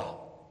law.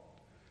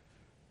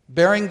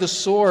 Bearing the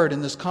sword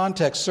in this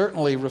context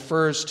certainly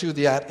refers to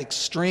that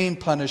extreme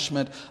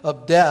punishment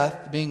of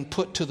death. Being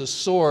put to the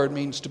sword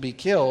means to be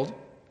killed.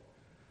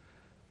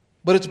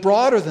 But it's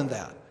broader than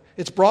that.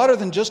 It's broader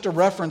than just a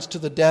reference to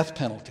the death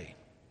penalty,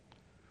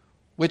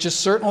 which is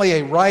certainly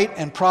a right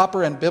and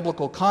proper and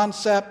biblical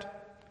concept,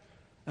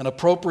 an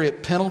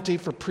appropriate penalty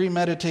for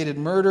premeditated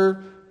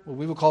murder, what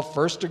we would call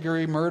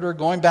first-degree murder,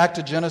 going back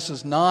to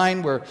Genesis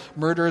 9, where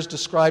murder is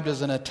described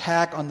as an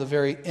attack on the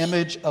very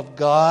image of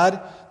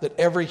God that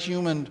every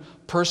human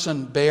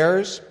person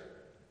bears.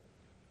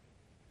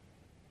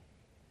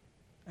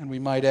 And we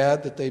might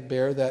add that they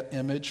bear that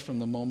image from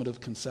the moment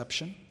of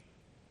conception.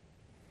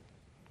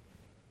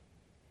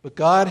 But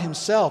God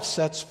himself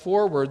sets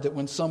forward that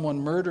when someone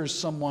murders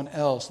someone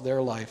else, their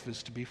life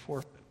is to be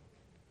forfeited.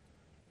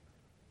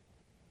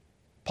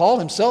 Paul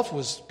himself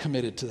was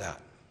committed to that.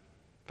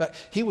 In fact,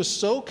 he was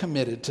so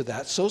committed to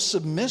that, so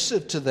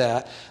submissive to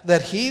that,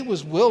 that he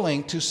was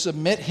willing to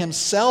submit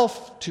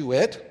himself to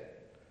it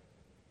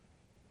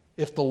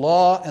if the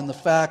law and the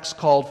facts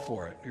called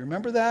for it. You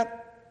remember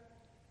that?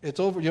 It's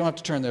over. You don't have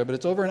to turn there, but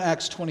it's over in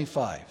Acts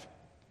 25.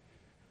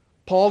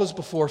 Paul is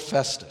before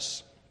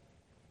Festus,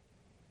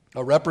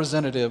 a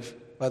representative,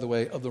 by the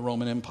way, of the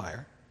Roman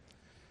Empire.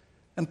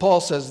 And Paul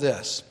says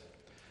this: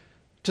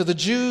 "To the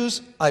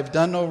Jews I've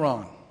done no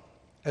wrong,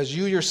 as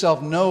you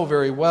yourself know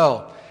very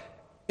well.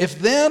 If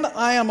then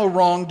I am a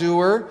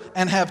wrongdoer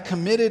and have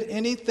committed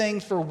anything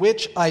for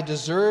which I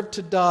deserve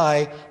to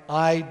die,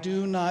 I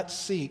do not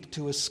seek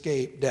to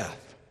escape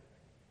death.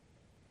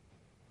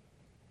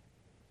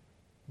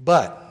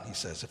 But," he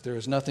says, "if there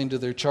is nothing to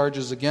their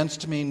charges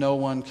against me, no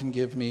one can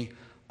give me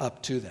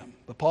up to them."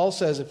 But Paul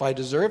says, if I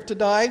deserve to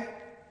die,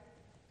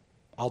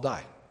 I'll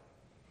die.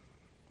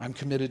 I'm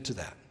committed to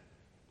that.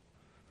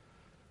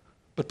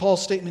 But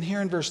Paul's statement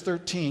here in verse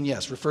 13,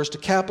 yes, refers to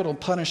capital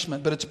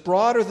punishment, but it's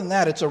broader than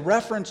that. It's a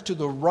reference to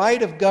the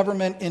right of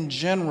government in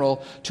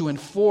general to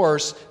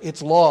enforce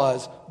its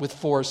laws with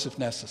force if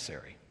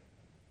necessary.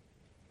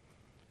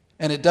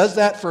 And it does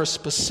that for a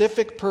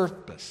specific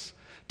purpose,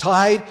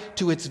 tied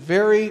to its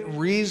very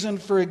reason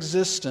for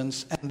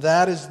existence, and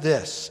that is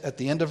this, at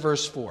the end of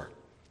verse 4.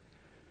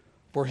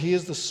 "For he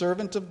is the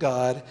servant of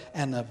God,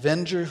 an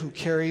avenger who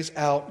carries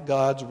out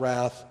God's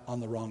wrath on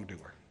the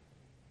wrongdoer."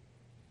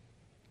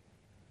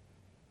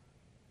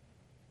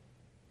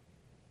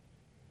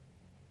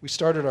 We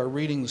started our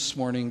reading this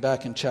morning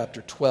back in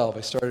chapter 12.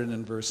 I started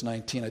in verse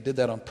 19. I did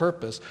that on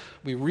purpose.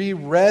 We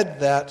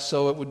reread that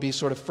so it would be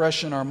sort of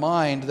fresh in our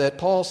mind that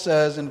Paul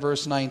says in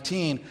verse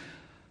 19,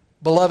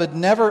 "Beloved,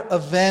 never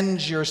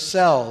avenge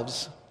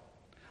yourselves,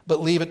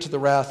 but leave it to the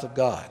wrath of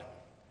God.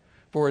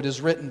 For it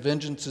is written,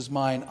 vengeance is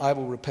mine, I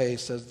will repay,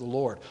 says the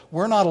Lord.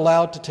 We're not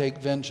allowed to take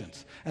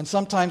vengeance. And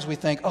sometimes we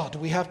think, do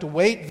we have to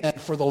wait then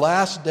for the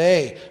last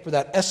day, for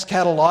that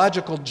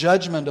eschatological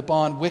judgment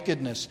upon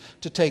wickedness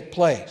to take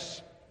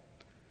place?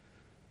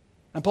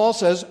 And Paul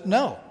says,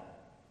 no,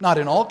 not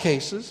in all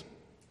cases.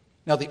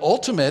 Now, the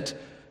ultimate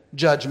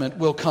judgment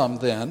will come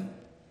then.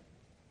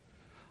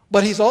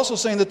 But he's also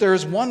saying that there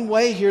is one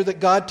way here that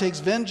God takes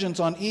vengeance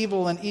on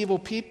evil and evil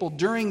people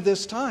during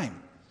this time.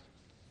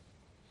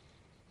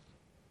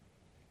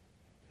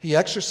 He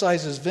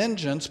exercises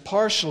vengeance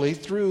partially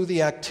through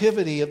the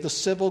activity of the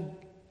civil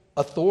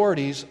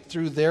authorities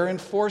through their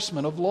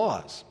enforcement of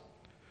laws.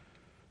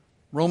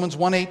 Romans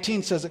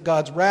 1:18 says that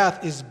God's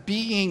wrath is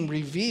being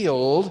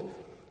revealed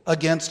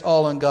against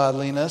all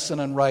ungodliness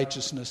and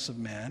unrighteousness of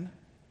men.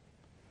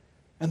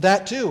 And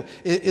that too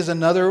is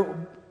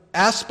another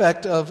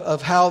aspect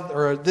of how,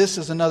 or this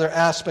is another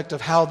aspect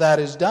of how that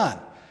is done.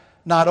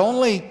 Not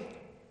only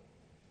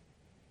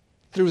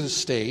through the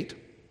state,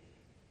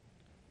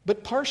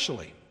 but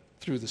partially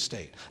through the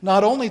state.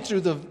 Not only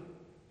through the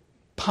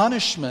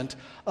punishment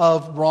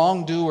of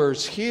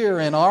wrongdoers here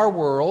in our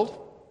world,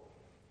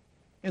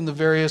 in the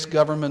various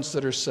governments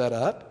that are set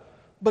up,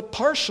 but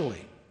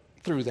partially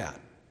through that.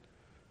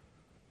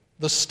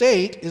 The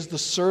state is the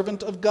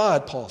servant of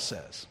God, Paul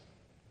says,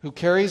 who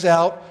carries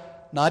out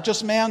not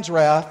just man's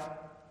wrath,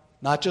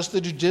 not just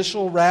the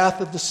judicial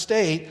wrath of the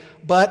state,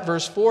 but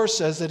verse 4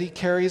 says that he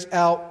carries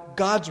out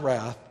God's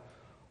wrath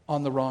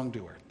on the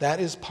wrongdoer. That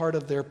is part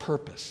of their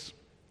purpose.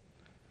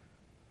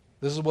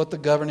 This is what the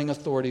governing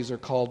authorities are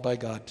called by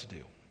God to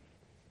do.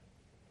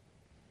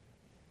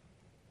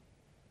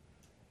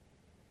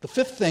 The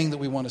fifth thing that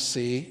we want to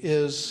see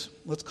is,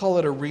 let's call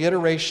it a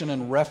reiteration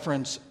and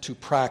reference to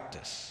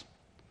practice.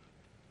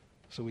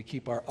 So we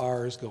keep our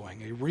R's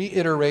going. A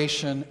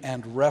reiteration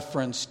and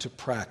reference to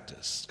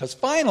practice. Because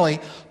finally,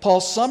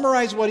 Paul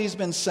summarized what he's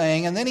been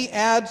saying, and then he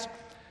adds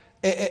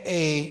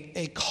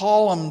a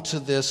column to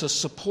this, a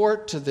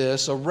support to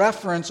this, a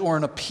reference or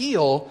an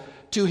appeal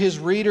to his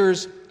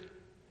readers'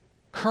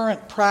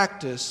 current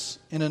practice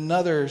in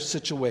another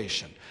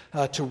situation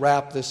to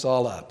wrap this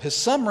all up. His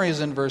summary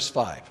is in verse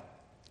 5.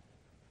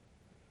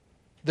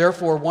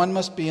 Therefore, one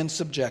must be in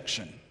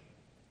subjection,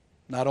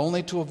 not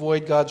only to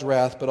avoid God's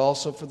wrath, but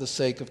also for the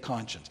sake of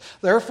conscience.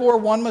 Therefore,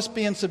 one must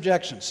be in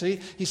subjection.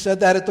 See, he said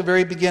that at the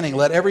very beginning.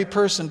 Let every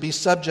person be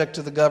subject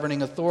to the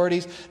governing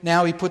authorities.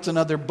 Now he puts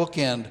another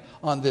bookend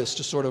on this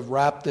to sort of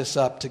wrap this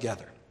up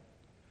together.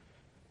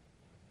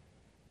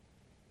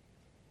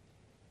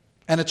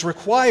 And it's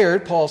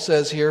required, Paul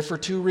says here, for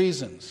two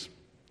reasons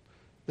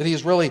that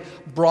he's really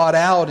brought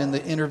out in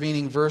the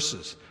intervening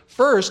verses.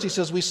 First, he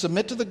says we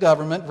submit to the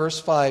government, verse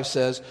 5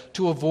 says,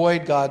 to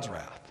avoid God's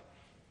wrath.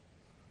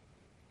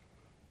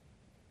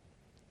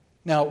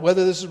 Now,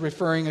 whether this is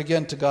referring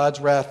again to God's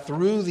wrath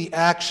through the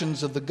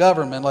actions of the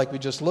government, like we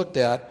just looked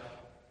at,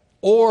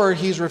 or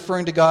he's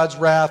referring to God's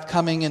wrath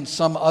coming in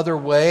some other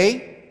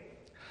way,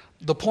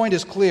 the point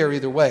is clear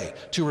either way.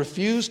 To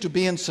refuse to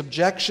be in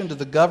subjection to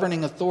the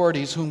governing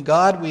authorities whom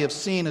God, we have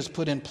seen, has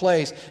put in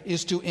place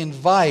is to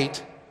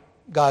invite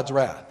God's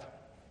wrath.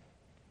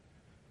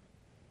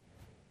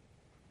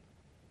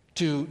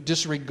 To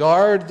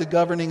disregard the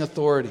governing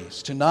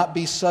authorities, to not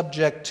be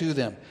subject to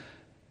them,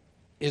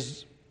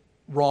 is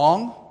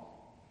wrong,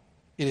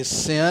 it is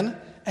sin,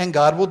 and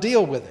God will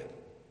deal with it.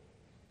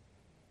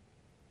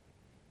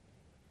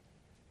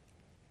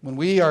 When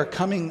we are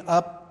coming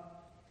up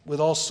with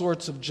all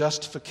sorts of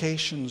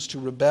justifications to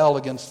rebel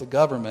against the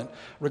government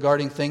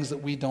regarding things that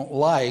we don't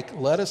like,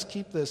 let us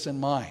keep this in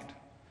mind.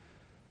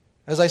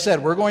 As I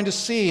said, we're going to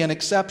see an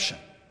exception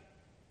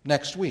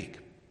next week.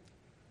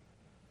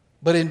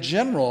 But in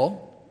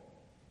general,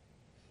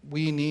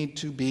 we need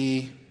to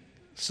be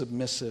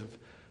submissive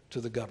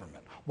to the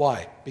government.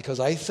 Why? Because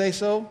I say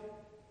so?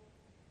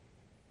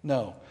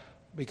 No,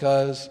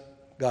 because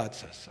God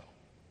says so.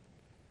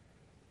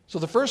 So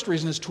the first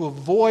reason is to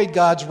avoid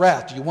God's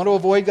wrath. Do you want to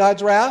avoid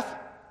God's wrath?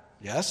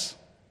 Yes,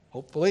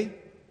 hopefully.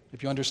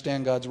 If you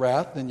understand God's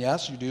wrath, then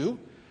yes, you do.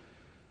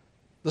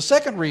 The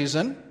second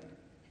reason,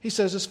 he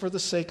says, is for the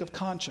sake of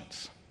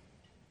conscience.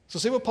 So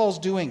see what Paul's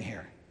doing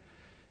here.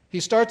 He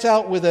starts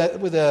out with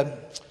an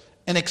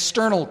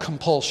external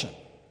compulsion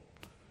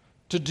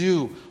to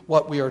do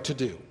what we are to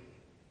do,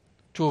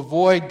 to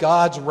avoid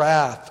God's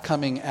wrath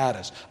coming at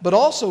us. But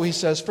also, he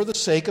says, for the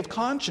sake of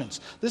conscience.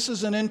 This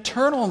is an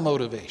internal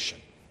motivation.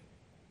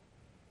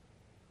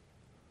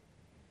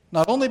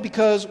 Not only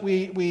because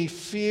we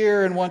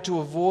fear and want to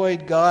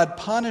avoid God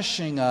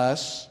punishing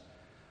us,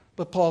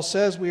 but Paul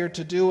says we are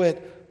to do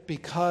it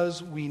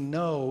because we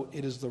know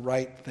it is the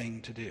right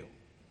thing to do.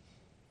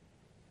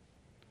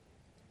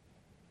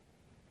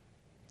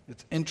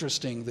 It's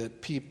interesting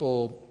that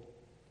people,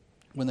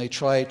 when they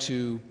try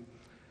to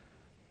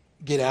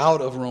get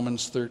out of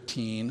Romans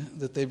 13,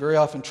 that they very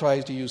often try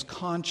to use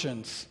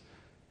conscience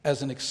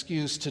as an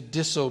excuse to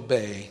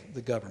disobey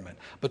the government.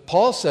 But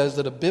Paul says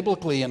that a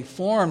biblically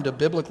informed, a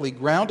biblically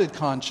grounded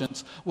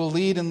conscience will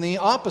lead in the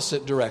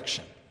opposite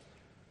direction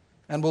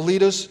and will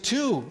lead us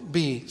to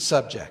be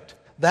subject.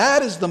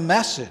 That is the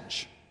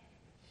message.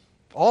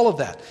 All of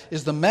that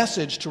is the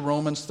message to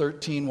Romans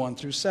 13, 1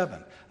 through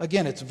 7.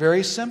 Again, it's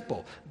very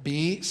simple.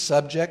 Be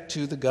subject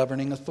to the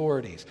governing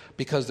authorities,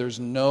 because there's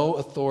no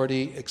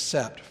authority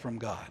except from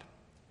God.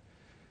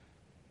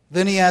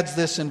 Then he adds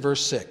this in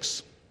verse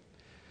 6.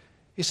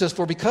 He says,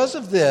 "For because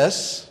of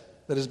this,"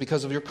 that is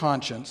because of your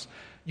conscience,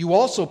 "you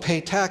also pay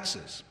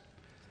taxes.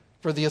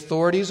 For the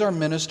authorities are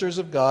ministers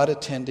of God,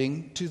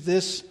 attending to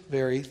this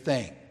very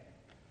thing."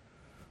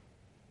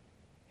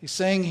 He's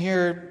saying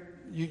here,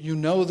 you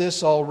know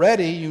this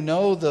already. You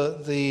know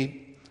the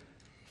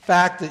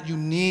fact that you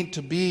need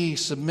to be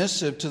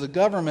submissive to the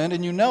government,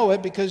 and you know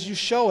it because you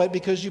show it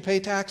because you pay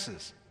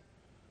taxes.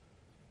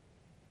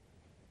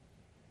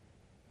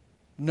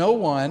 No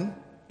one,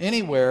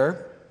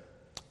 anywhere,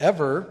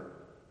 ever,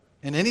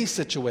 in any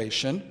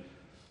situation,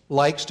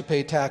 likes to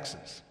pay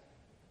taxes.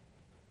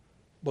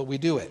 But we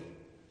do it.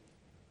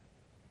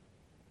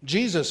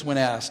 Jesus, when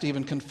asked,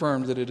 even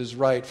confirmed that it is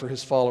right for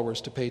his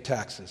followers to pay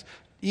taxes,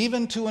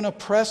 even to an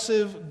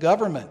oppressive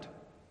government,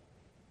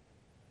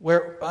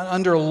 where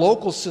under a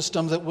local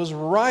system that was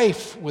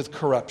rife with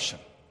corruption.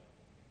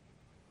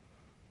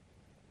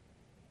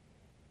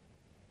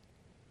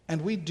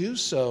 And we do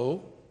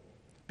so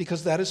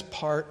because that is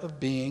part of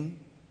being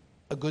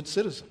a good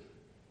citizen.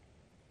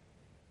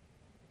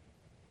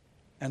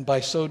 And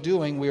by so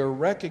doing, we are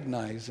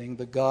recognizing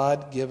the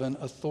God-given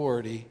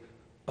authority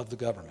of the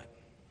government.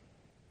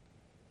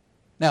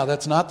 Now,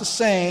 that's not the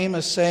same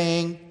as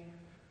saying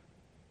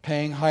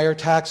paying higher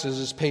taxes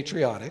is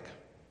patriotic.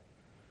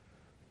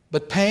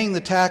 But paying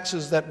the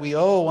taxes that we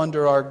owe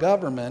under our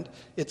government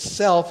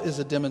itself is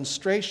a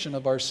demonstration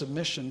of our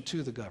submission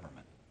to the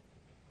government,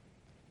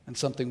 and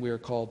something we are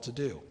called to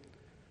do.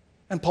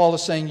 And Paul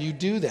is saying you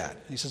do that.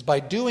 He says by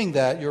doing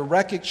that, you're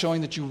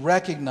showing that you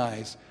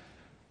recognize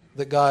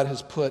that God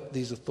has put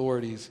these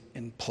authorities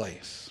in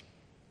place.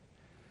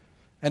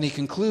 And he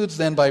concludes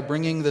then by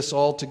bringing this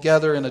all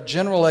together in a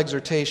general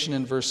exhortation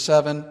in verse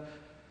 7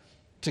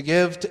 to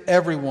give to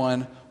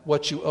everyone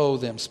what you owe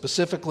them.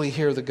 Specifically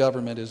here, the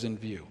government is in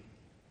view.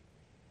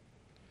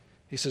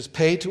 He says,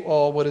 pay to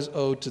all what is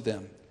owed to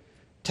them.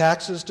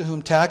 Taxes to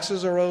whom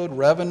taxes are owed,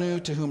 revenue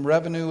to whom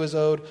revenue is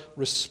owed,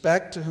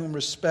 respect to whom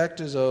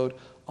respect is owed,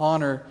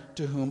 honor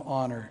to whom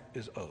honor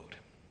is owed.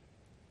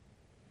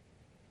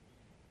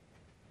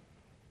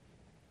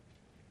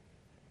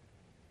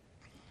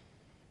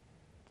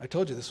 I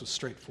told you this was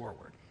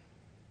straightforward.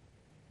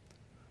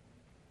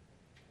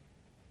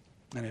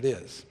 And it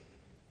is.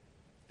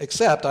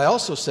 Except, I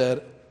also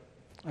said,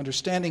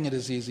 understanding it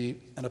is easy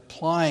and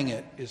applying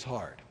it is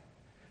hard.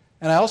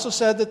 And I also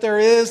said that there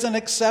is an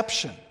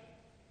exception.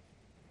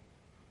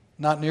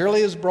 Not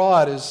nearly as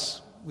broad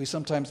as we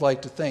sometimes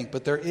like to think,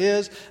 but there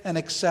is an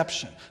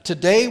exception.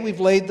 Today we've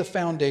laid the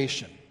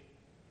foundation.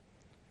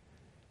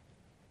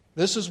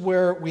 This is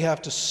where we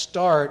have to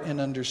start in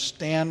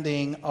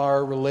understanding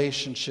our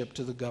relationship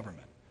to the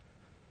government.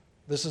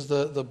 This is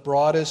the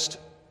broadest,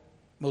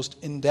 most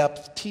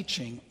in-depth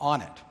teaching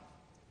on it.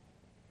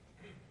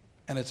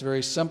 And it's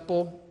very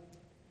simple.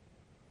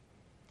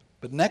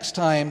 But next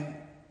time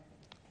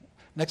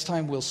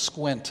we'll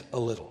squint a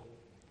little.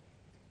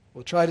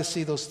 We'll try to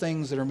see those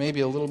things that are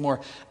maybe a little more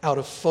out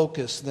of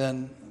focus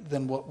than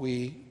what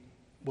we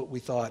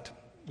thought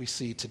we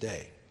see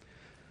today.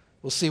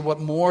 We'll see what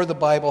more the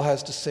Bible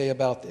has to say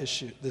about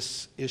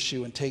this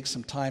issue and take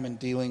some time in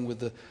dealing with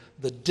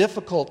the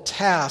difficult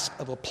task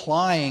of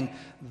applying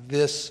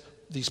these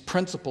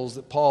principles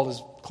that Paul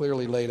has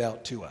clearly laid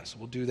out to us.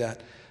 We'll do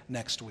that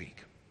next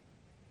week.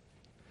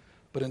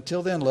 But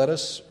until then, let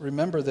us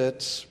remember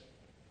that,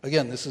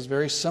 again, this is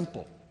very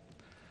simple.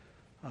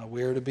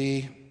 We are to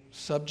be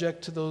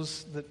subject to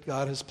those that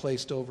God has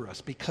placed over us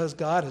because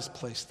God has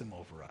placed them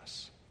over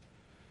us.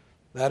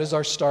 That is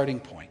our starting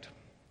point.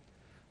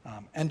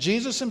 And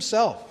Jesus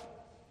himself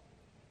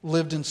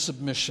lived in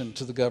submission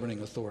to the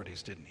governing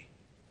authorities, didn't he?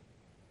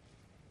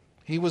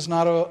 He was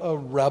not a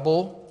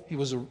rebel. He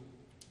was a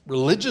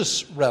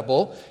religious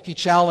rebel. He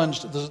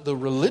challenged the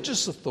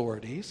religious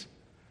authorities,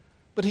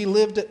 but he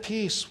lived at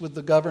peace with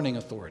the governing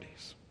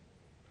authorities.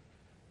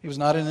 He was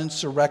not an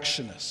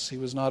insurrectionist. He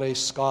was not a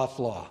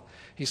scofflaw.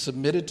 He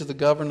submitted to the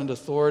governing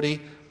authority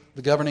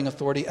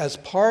as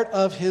part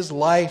of his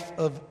life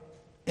of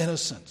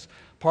innocence,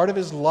 part of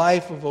his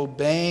life of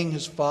obeying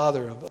his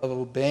Father, of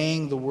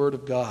obeying the Word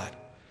of God,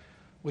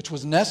 which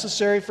was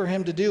necessary for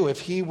him to do if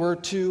he were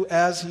to,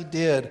 as he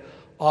did,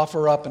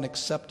 offer up an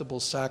acceptable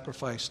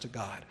sacrifice to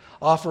God,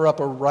 offer up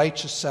a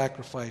righteous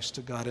sacrifice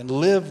to God, and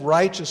live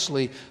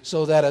righteously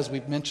so that, as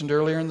we've mentioned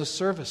earlier in the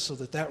service, so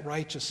that that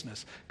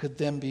righteousness could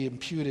then be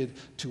imputed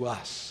to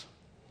us.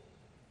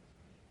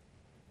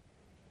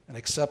 An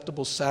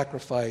acceptable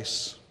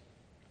sacrifice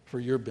for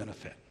your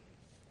benefit.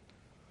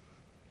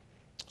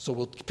 So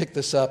we'll pick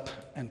this up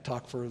and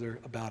talk further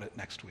about it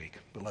next week.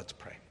 But let's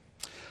pray.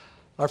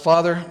 Our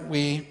Father,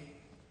 we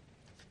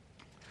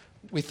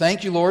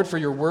thank you, Lord, for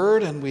your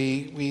word, and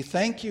we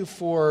thank you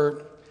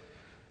for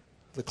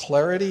the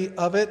clarity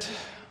of it.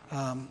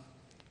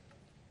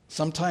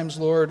 Sometimes,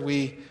 Lord,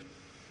 we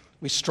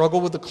We struggle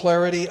with the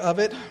clarity of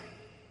it,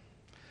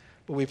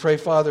 but we pray,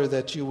 Father,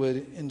 that you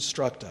would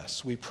instruct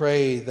us. We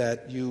pray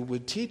that you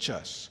would teach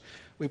us.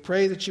 We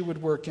pray that you would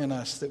work in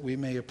us that we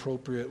may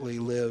appropriately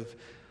live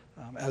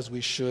as we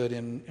should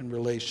in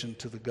relation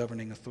to the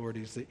governing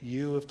authorities that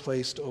you have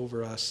placed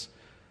over us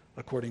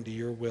according to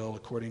your will,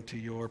 according to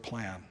your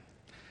plan.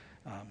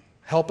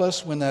 Help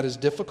us when that is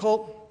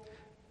difficult.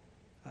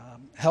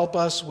 Help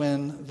us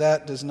when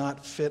that does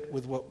not fit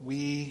with what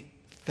we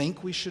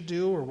think we should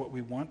do or what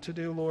we want to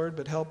do, Lord,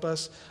 but help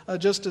us,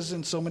 just as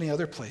in so many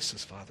other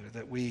places, Father,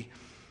 that we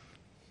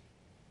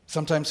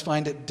sometimes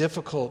find it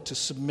difficult to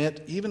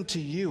submit even to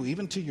you,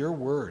 even to your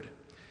word.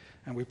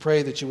 And we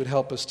pray that you would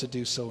help us to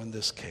do so in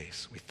this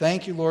case. We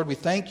thank you, Lord. We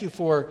thank you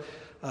for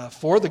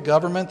the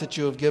government that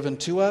you have given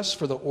to us,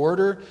 for the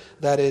order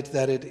that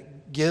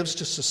it gives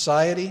to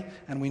society.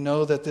 And we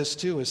know that this,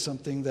 too, is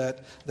something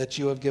that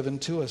you have given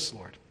to us,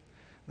 Lord,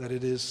 that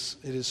it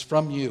is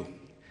from you.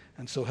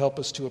 And so help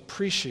us to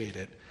appreciate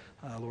it,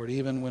 Lord,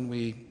 even when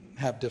we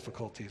have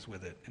difficulties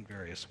with it in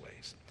various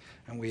ways.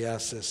 And we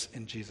ask this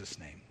in Jesus'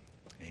 name.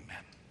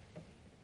 Amen.